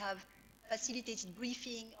which we have facilitated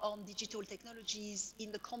briefing on digital technologies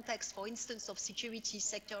in the context, for instance, of security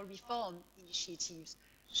sector reform initiatives,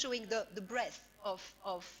 showing the breadth of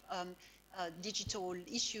digital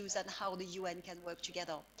issues and how the UN can work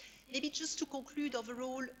together. Maybe just to conclude,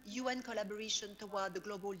 overall, UN collaboration toward the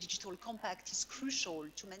Global Digital Compact is crucial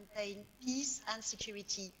to maintain peace and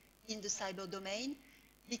security in the cyber domain,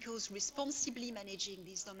 because responsibly managing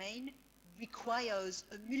this domain requires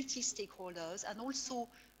a multi-stakeholders and also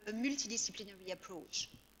a multidisciplinary approach.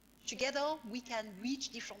 Together, we can reach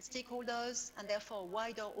different stakeholders and therefore a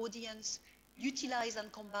wider audience, utilize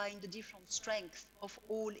and combine the different strengths of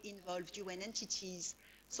all involved UN entities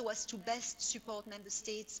so as to best support member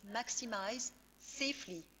states maximize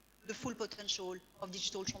safely the full potential of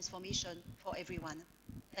digital transformation for everyone.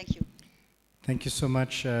 Thank you. Thank you so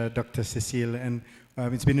much, Dr. Cecile. And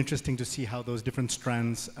it's been interesting to see how those different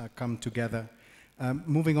strands come together.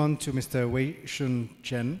 Moving on to Mr. Wei-Shun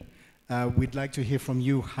Chen, we'd like to hear from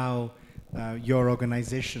you how your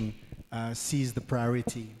organization sees the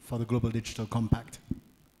priority for the Global Digital Compact.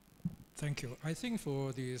 Thank you. I think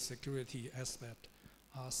for the security aspect,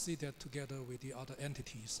 see that together with the other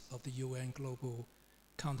entities of the UN Global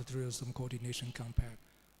Counterterrorism Coordination Compact,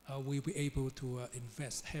 we'll be able to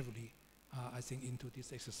invest heavily, I think, into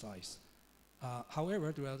this exercise.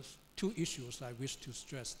 However, there are two issues I wish to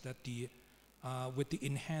stress that with the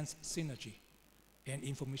enhanced synergy and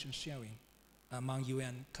information sharing among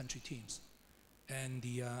UN country teams and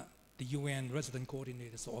the UN Resident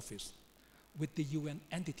Coordinator's Office, with the UN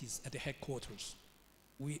entities at the headquarters,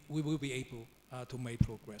 we will be able to make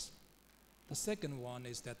progress. The second one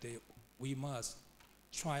is that we must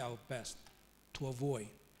try our best to avoid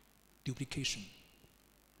duplication,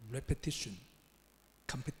 repetition,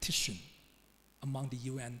 competition among the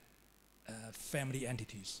UN family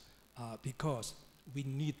entities, because we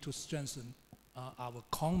need to strengthen our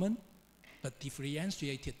common but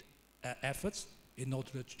differentiated efforts in order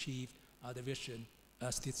to achieve the vision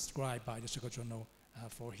as described by the Secretary General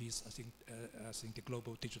for his, I think the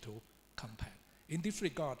Global Digital Compact. In this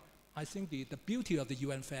regard, I think the beauty of the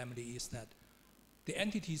UN family is that the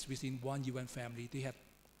entities within one UN family, they have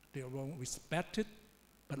their own respected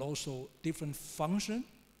but also different function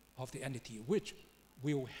of the entity, which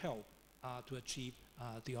will help to achieve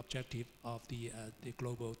the objective of the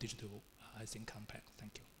Global Digital, I think, Compact.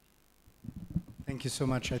 Thank you. Thank you so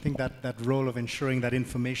much. I think that role of ensuring that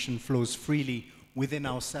information flows freely within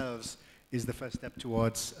ourselves is the first step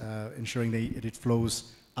towards ensuring that it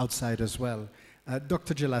flows outside as well.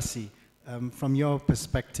 Dr. Jelassi, from your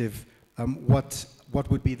perspective, what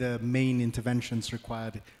would be the main interventions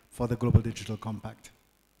required for the Global Digital Compact?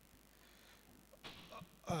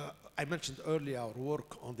 I mentioned earlier our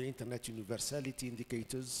work on the Internet universality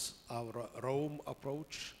indicators, our Rome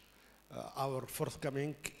approach, our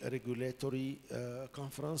forthcoming regulatory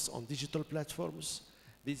conference on digital platforms.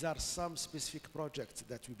 These are some specific projects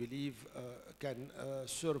that we believe can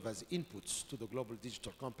serve as inputs to the Global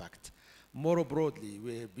Digital Compact. More broadly,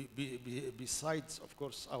 besides, of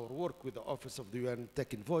course, our work with the Office of the UN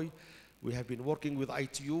Tech Envoy, we have been working with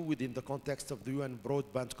ITU within the context of the UN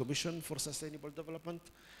Broadband Commission for Sustainable Development,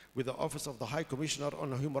 with the Office of the High Commissioner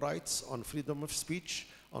on Human Rights, on freedom of speech,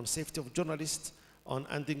 on safety of journalists, on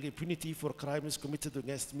ending impunity for crimes committed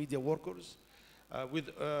against media workers, with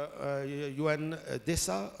UN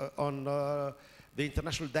DESA on the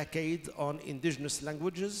International Decade on Indigenous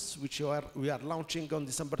Languages, which we are launching on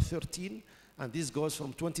December 13, and this goes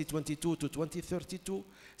from 2022 to 2032.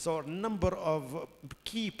 So a number of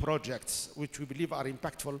key projects which we believe are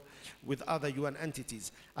impactful with other UN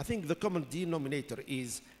entities. I think the common denominator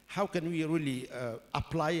is how can we really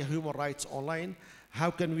apply human rights online?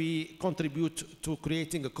 How can we contribute to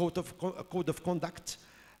creating a code of conduct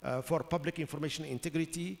for public information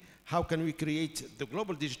integrity? How can we create the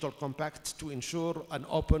Global Digital Compact to ensure an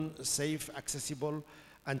open, safe, accessible,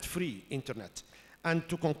 and free internet? And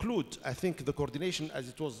to conclude, I think the coordination, as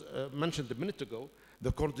it was mentioned a minute ago,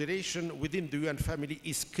 the coordination within the UN family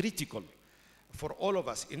is critical for all of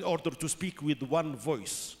us in order to speak with one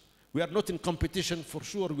voice. We are not in competition, for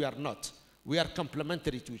sure we are not. We are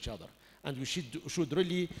complementary to each other. And we should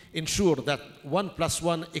really ensure that 1 +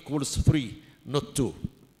 1 = 3, not 2.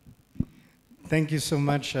 Thank you so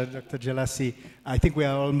much, Dr. Jelassi. I think we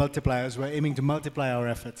are all multipliers. We're aiming to multiply our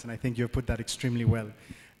efforts, and I think you've put that extremely well.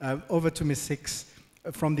 Over to Ms. Hicks.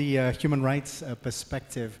 From the human rights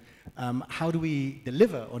perspective, how do we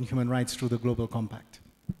deliver on human rights through the Global Compact?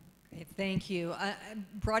 Okay, thank you. I'm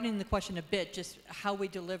broadening the question a bit, just how we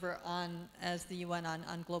deliver on, as the UN,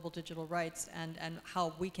 on global digital rights and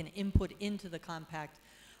how we can input into the compact.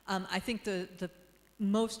 I think the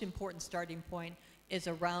most important starting point is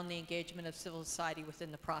around the engagement of civil society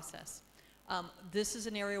within the process. This is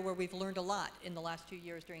an area where we've learned a lot in the last 2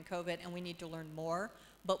 years during COVID, and we need to learn more,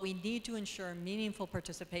 but we need to ensure meaningful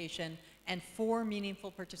participation, and for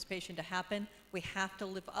meaningful participation to happen, we have to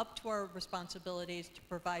live up to our responsibilities to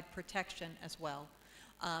provide protection as well.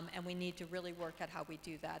 And we need to really work at how we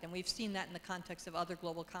do that. And we've seen that in the context of other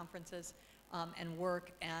global conferences and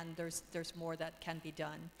work, and there's more that can be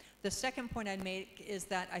done. The second point I'd make is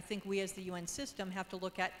that I think we as the UN system have to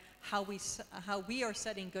look at how we are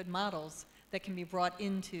setting good models that can be brought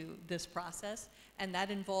into this process, and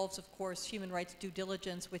that involves, of course, human rights due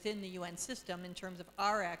diligence within the UN system in terms of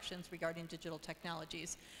our actions regarding digital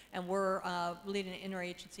technologies. And we're leading an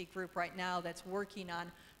interagency group right now that's working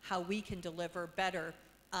on how we can deliver better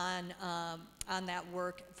on that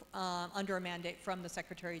work under a mandate from the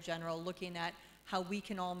Secretary General, looking at how we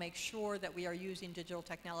can all make sure that we are using digital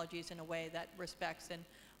technologies in a way that respects and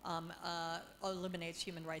eliminates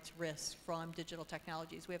human rights risks from digital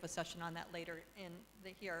technologies. We have a session on that later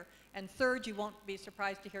here. And third, you won't be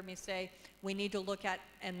surprised to hear me say we need to look at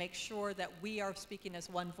and make sure that we are speaking as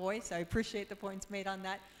one voice. I appreciate the points made on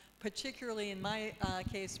that, particularly in my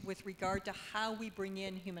case with regard to how we bring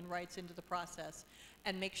in human rights into the process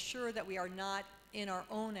and make sure that we are not in our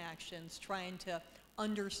own actions trying to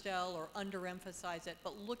undersell or underemphasize it,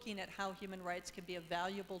 but looking at how human rights can be a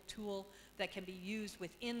valuable tool that can be used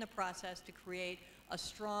within the process to create a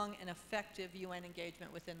strong and effective UN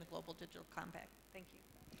engagement within the Global Digital Compact. Thank you.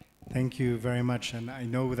 Thank you very much, and I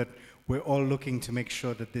know that we're all looking to make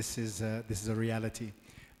sure that this is a reality.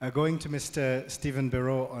 Going to Mr. Stephen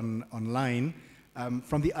Barreau online,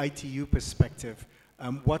 from the ITU perspective,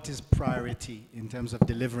 what is priority in terms of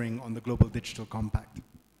delivering on the Global Digital Compact?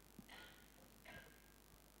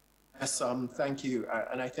 Yes, thank you.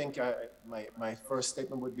 And I think my first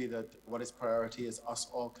statement would be that what is priority is us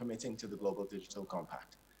all committing to the Global Digital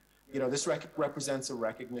Compact. You know, this represents a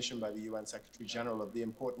recognition by the UN Secretary General of the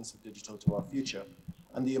importance of digital to our future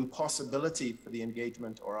and the impossibility for the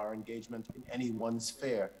engagement or our engagement in any one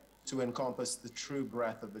sphere to encompass the true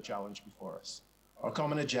breadth of the challenge before us. Our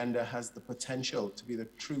common agenda has the potential to be the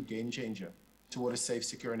true game changer toward a safe,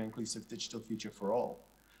 secure, and inclusive digital future for all.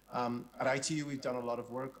 At ITU, we've done a lot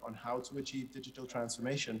of work on how to achieve digital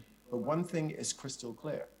transformation, but one thing is crystal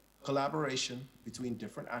clear. Collaboration between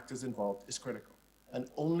different actors involved is critical, and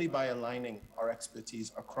only by aligning our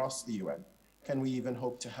expertise across the UN can we even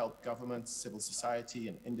hope to help governments, civil society,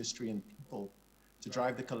 and industry and people to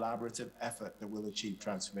drive the collaborative effort that will achieve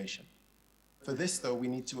transformation. For this, though, we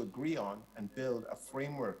need to agree on and build a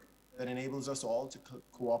framework that enables us all to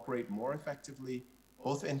cooperate more effectively,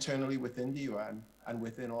 both internally within the UN and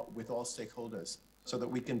with all stakeholders, so that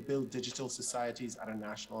we can build digital societies at a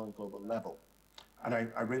national and global level. And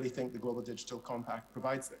I really think the Global Digital Compact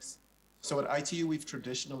provides this. So at ITU, we've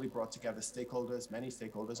traditionally brought together stakeholders, many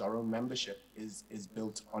stakeholders. Our own membership is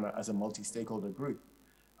built on as a multi-stakeholder group.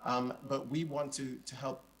 But we want to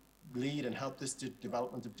help lead and help this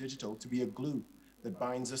development of digital to be a glue that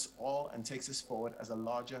binds us all and takes us forward as a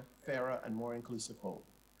larger, fairer, and more inclusive whole.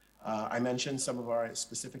 I mentioned some of our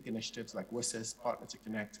specific initiatives like WSIS, Partner to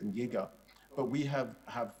Connect, and GIGA, but we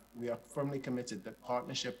are firmly committed that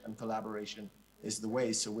partnership and collaboration is the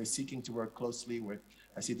way. So we're seeking to work closely with,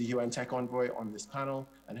 I see the UN Tech Envoy on this panel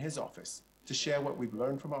and his office, to share what we've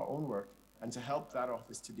learned from our own work and to help that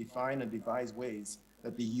office to define and devise ways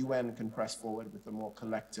that the UN can press forward with a more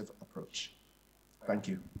collective approach. Thank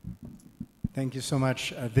you. Thank you so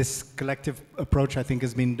much. This collective approach, I think,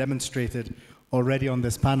 has been demonstrated already on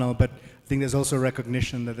this panel, but I think there's also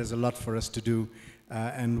recognition that there's a lot for us to do,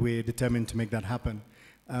 and we're determined to make that happen.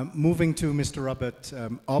 Moving to Mr. Robert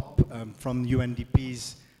Opp from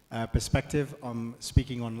UNDP's perspective on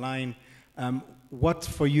speaking online, what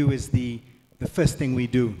for you is the first thing we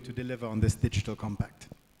do to deliver on this digital compact?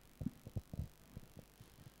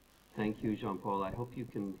 Thank you, Jean-Paul. I hope you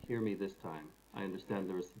can hear me this time. I understand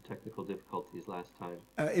there were some technical difficulties last time.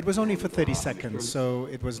 It was only for 30 seconds, so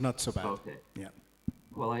it was not so bad. Okay. Yeah.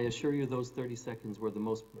 Well, I assure you those 30 seconds were the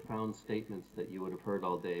most profound statements that you would have heard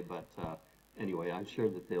all day, but anyway, I'm sure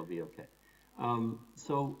that they'll be okay.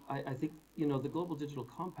 So I think, you know, the Global Digital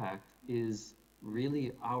Compact is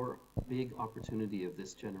really our big opportunity of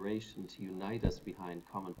this generation to unite us behind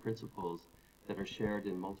common principles that are shared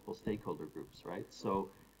in multiple stakeholder groups, right? So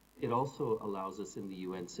it also allows us in the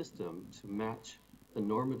UN system to match the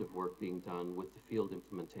normative work being done with the field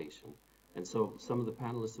implementation. And so some of the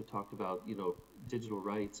panelists have talked about, you know, digital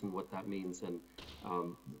rights and what that means and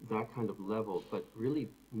that kind of level, but really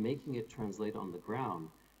making it translate on the ground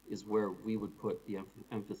is where we would put the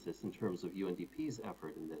emphasis in terms of UNDP's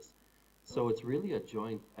effort in this. So it's really a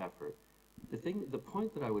joint effort. The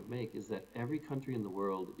point that I would make is that every country in the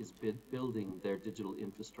world is building their digital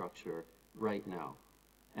infrastructure right now.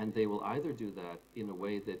 And they will either do that in a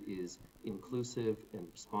way that is inclusive and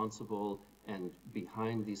responsible and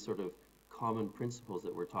behind these sort of common principles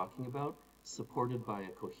that we're talking about, supported by a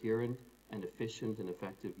coherent and efficient and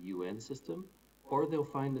effective UN system, or they'll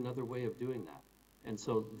find another way of doing that. And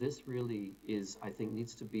so this really is, I think,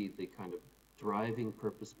 needs to be the kind of driving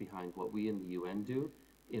purpose behind what we in the UN do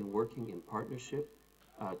in working in partnership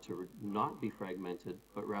to not be fragmented,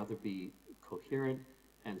 but rather be coherent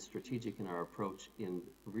and strategic in our approach in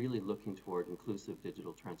really looking toward inclusive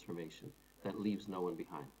digital transformation that leaves no one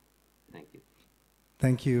behind. Thank you.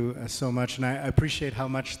 Thank you so much, and I appreciate how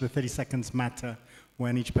much the 30 seconds matter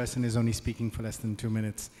when each person is only speaking for less than 2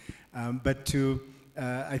 minutes.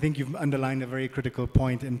 I think you've underlined a very critical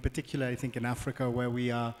point, in particular, I think in Africa, where we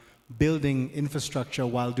are building infrastructure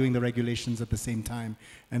while doing the regulations at the same time.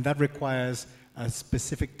 And that requires a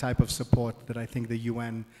specific type of support that I think the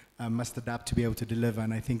UN must adapt to be able to deliver.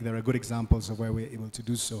 And I think there are good examples of where we're able to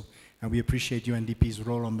do so. And we appreciate UNDP's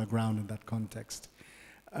role on the ground in that context.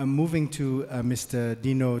 Moving to Mr.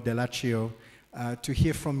 Dino Dell'Accio, to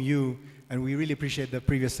hear from you, and we really appreciate the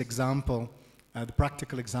previous example, the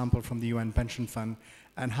practical example from the UN Pension Fund,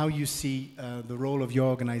 and how you see the role of your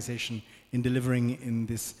organization in delivering in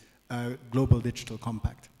this Global Digital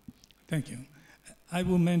Compact. Thank you. I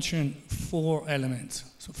will mention 4 elements.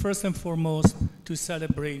 So first and foremost, to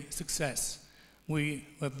celebrate success. We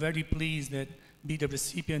were very pleased that be the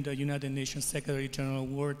recipient of the United Nations Secretary General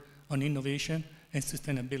Award on Innovation and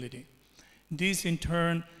Sustainability. This in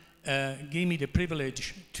turn gave me the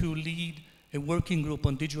privilege to lead a working group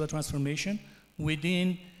on digital transformation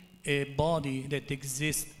within a body that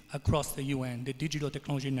exists across the UN, the Digital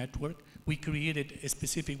Technology Network. We created a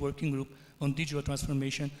specific working group on digital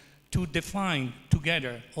transformation to define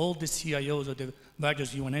together all the CIOs of the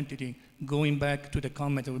various UN entities, going back to the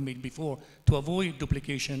comment that we made before, to avoid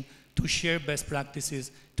duplication, to share best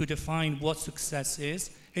practices, to define what success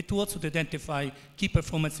is, and to also identify key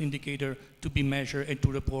performance indicators to be measured and to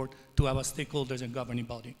report to our stakeholders and governing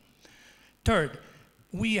body. Third,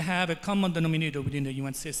 we have a common denominator within the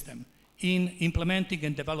UN system. In implementing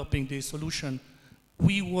and developing this solution,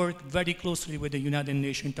 we work very closely with the United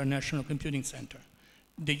Nations International Computing Center.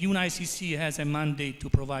 The UNICC has a mandate to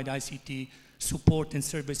provide ICT support and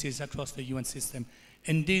services across the UN system,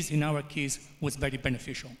 and this, in our case, was very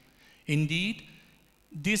beneficial. Indeed,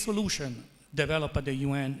 this solution developed at the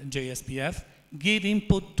UN JSPF gave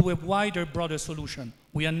input to a wider, broader solution.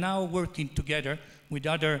 We are now working together with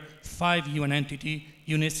other 5 UN entities,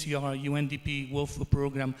 UNHCR, UNDP, World Food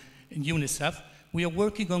Programme, and UNICEF. We are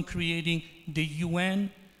working on creating the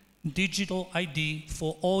UN digital ID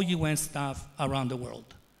for all UN staff around the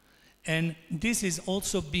world. And this is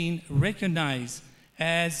also being recognized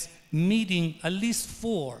as meeting at least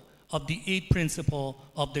 4 of the 8 principles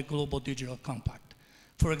of the Global Digital Compact.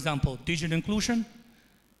 For example, digital inclusion,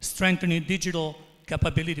 strengthening digital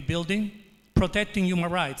capability building, protecting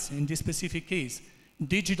human rights, in this specific case,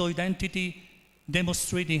 digital identity,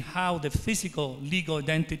 demonstrating how the physical legal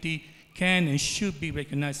identity can and should be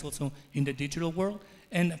recognized also in the digital world,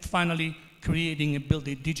 and finally, creating and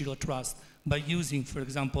building digital trust by using, for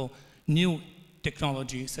example, new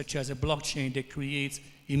technology such as a blockchain that creates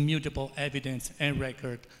immutable evidence and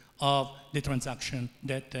record of the transaction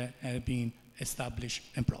that have been established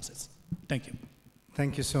and processed. Thank you.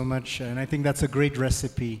 Thank you so much, and I think that's a great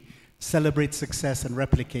recipe. Celebrate success and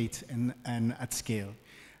replicate and at scale.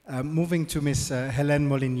 Moving to Ms. Hélène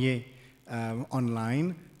Molinier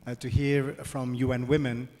online to hear from UN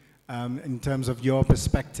Women in terms of your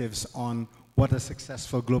perspectives on what a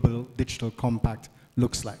successful global digital compact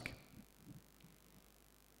looks like.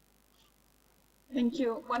 Thank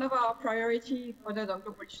you. One of our priorities for the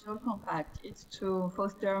Global Digital Compact is to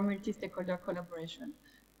foster multi-stakeholder collaboration.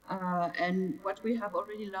 And what we have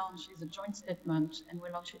already launched is a joint statement, and we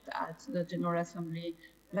launched it at the General Assembly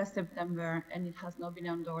last September, and it has now been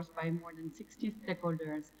endorsed by more than 60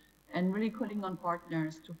 stakeholders, and really calling on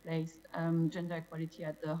partners to place gender equality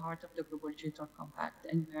at the heart of the Global Digital Compact.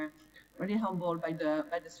 And we're really humbled by the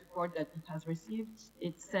support that it has received.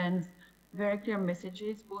 It sends very clear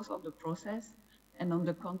messages, both on the process and on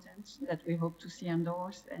the content that we hope to see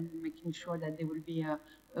endorsed, and making sure that there will be a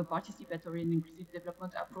participatory and inclusive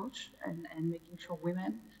development approach, and making sure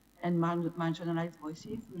women and marginalized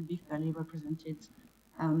voices will be fairly represented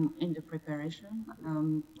in the preparation.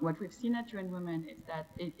 What we've seen at UN Women is that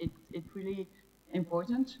it's really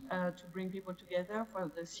important to bring people together.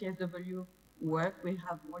 For the CSW work, we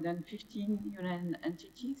have more than 15 UN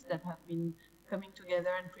entities that have been coming together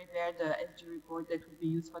and prepared the SG report that will be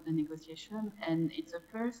used for the negotiation. And it's a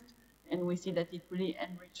first, and we see that it really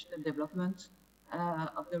enriched the development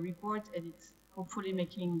of the report, and it's hopefully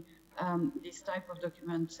making this type of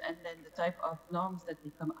document and then the type of norms that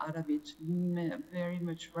will come out of it very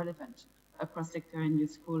much relevant across sector and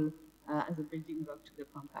useful as a building block to the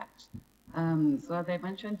compact. So as I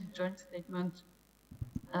mentioned, the joint statement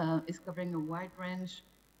is covering a wide range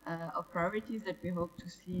of priorities that we hope to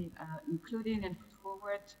see included and put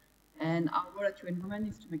forward. And our role at UN Women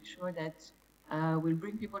is to make sure that we'll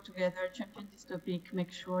bring people together, champion this topic,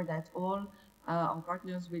 make sure that all our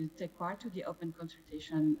partners will take part to the open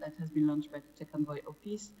consultation that has been launched by the Tech Envoy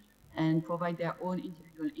Office and provide their own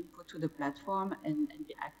individual input to the platform and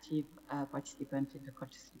be active participants in the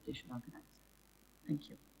consultation organized. Thank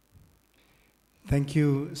you. Thank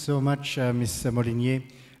you so much, Ms. Molinier.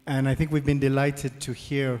 And I think we've been delighted to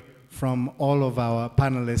hear from all of our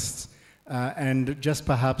panelists. And just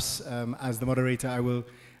perhaps, as the moderator, I will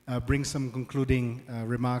bring some concluding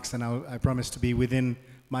remarks, and I promise to be within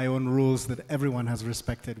my own rules that everyone has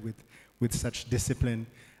respected with such discipline.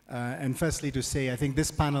 And firstly to say, I think this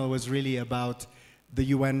panel was really about the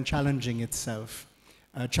UN challenging itself,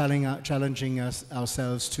 challenging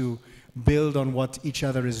ourselves to build on what each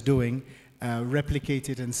other is doing, replicate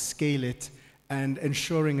it and scale it, and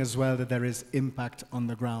ensuring as well that there is impact on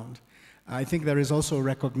the ground. I think there is also a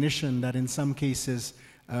recognition that in some cases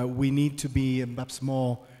we need to be perhaps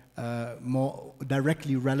more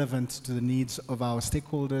directly relevant to the needs of our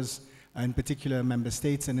stakeholders, in particular member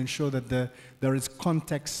states, and ensure that there is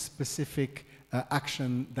context-specific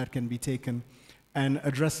action that can be taken, and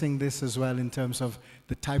addressing this as well in terms of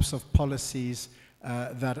the types of policies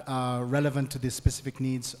that are relevant to the specific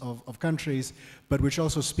needs of countries, but which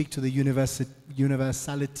also speak to the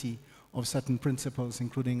universality of certain principles,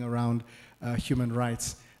 including around human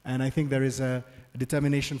rights. And I think there is a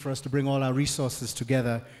determination for us to bring all our resources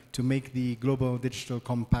together to make the Global Digital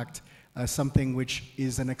Compact something which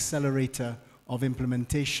is an accelerator of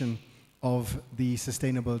implementation of the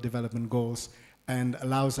Sustainable Development Goals and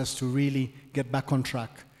allows us to really get back on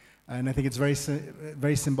track. And I think it's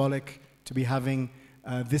very symbolic to be having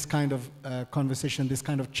this kind of conversation, this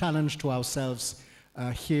kind of challenge to ourselves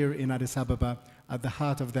here in Addis Ababa at the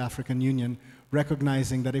heart of the African Union,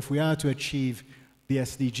 recognizing that if we are to achieve the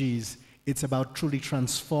SDGs, it's about truly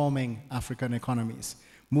transforming African economies,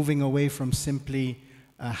 moving away from simply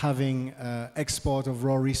having export of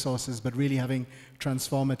raw resources, but really having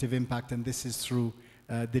transformative impact, and this is through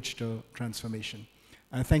digital transformation.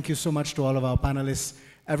 Thank you so much to all of our panelists.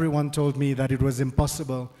 Everyone told me that it was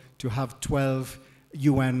impossible to have 12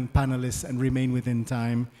 UN panelists and remain within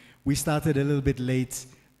time. We started a little bit late,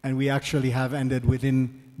 and we actually have ended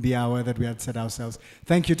within the hour that we had set ourselves.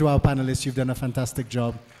 Thank you to our panelists. You've done a fantastic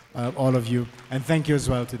job, all of you. And thank you as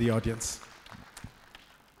well to the audience.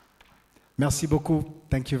 Merci beaucoup.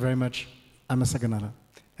 Thank you very much. Amasaganala.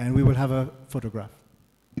 And we will have a photograph.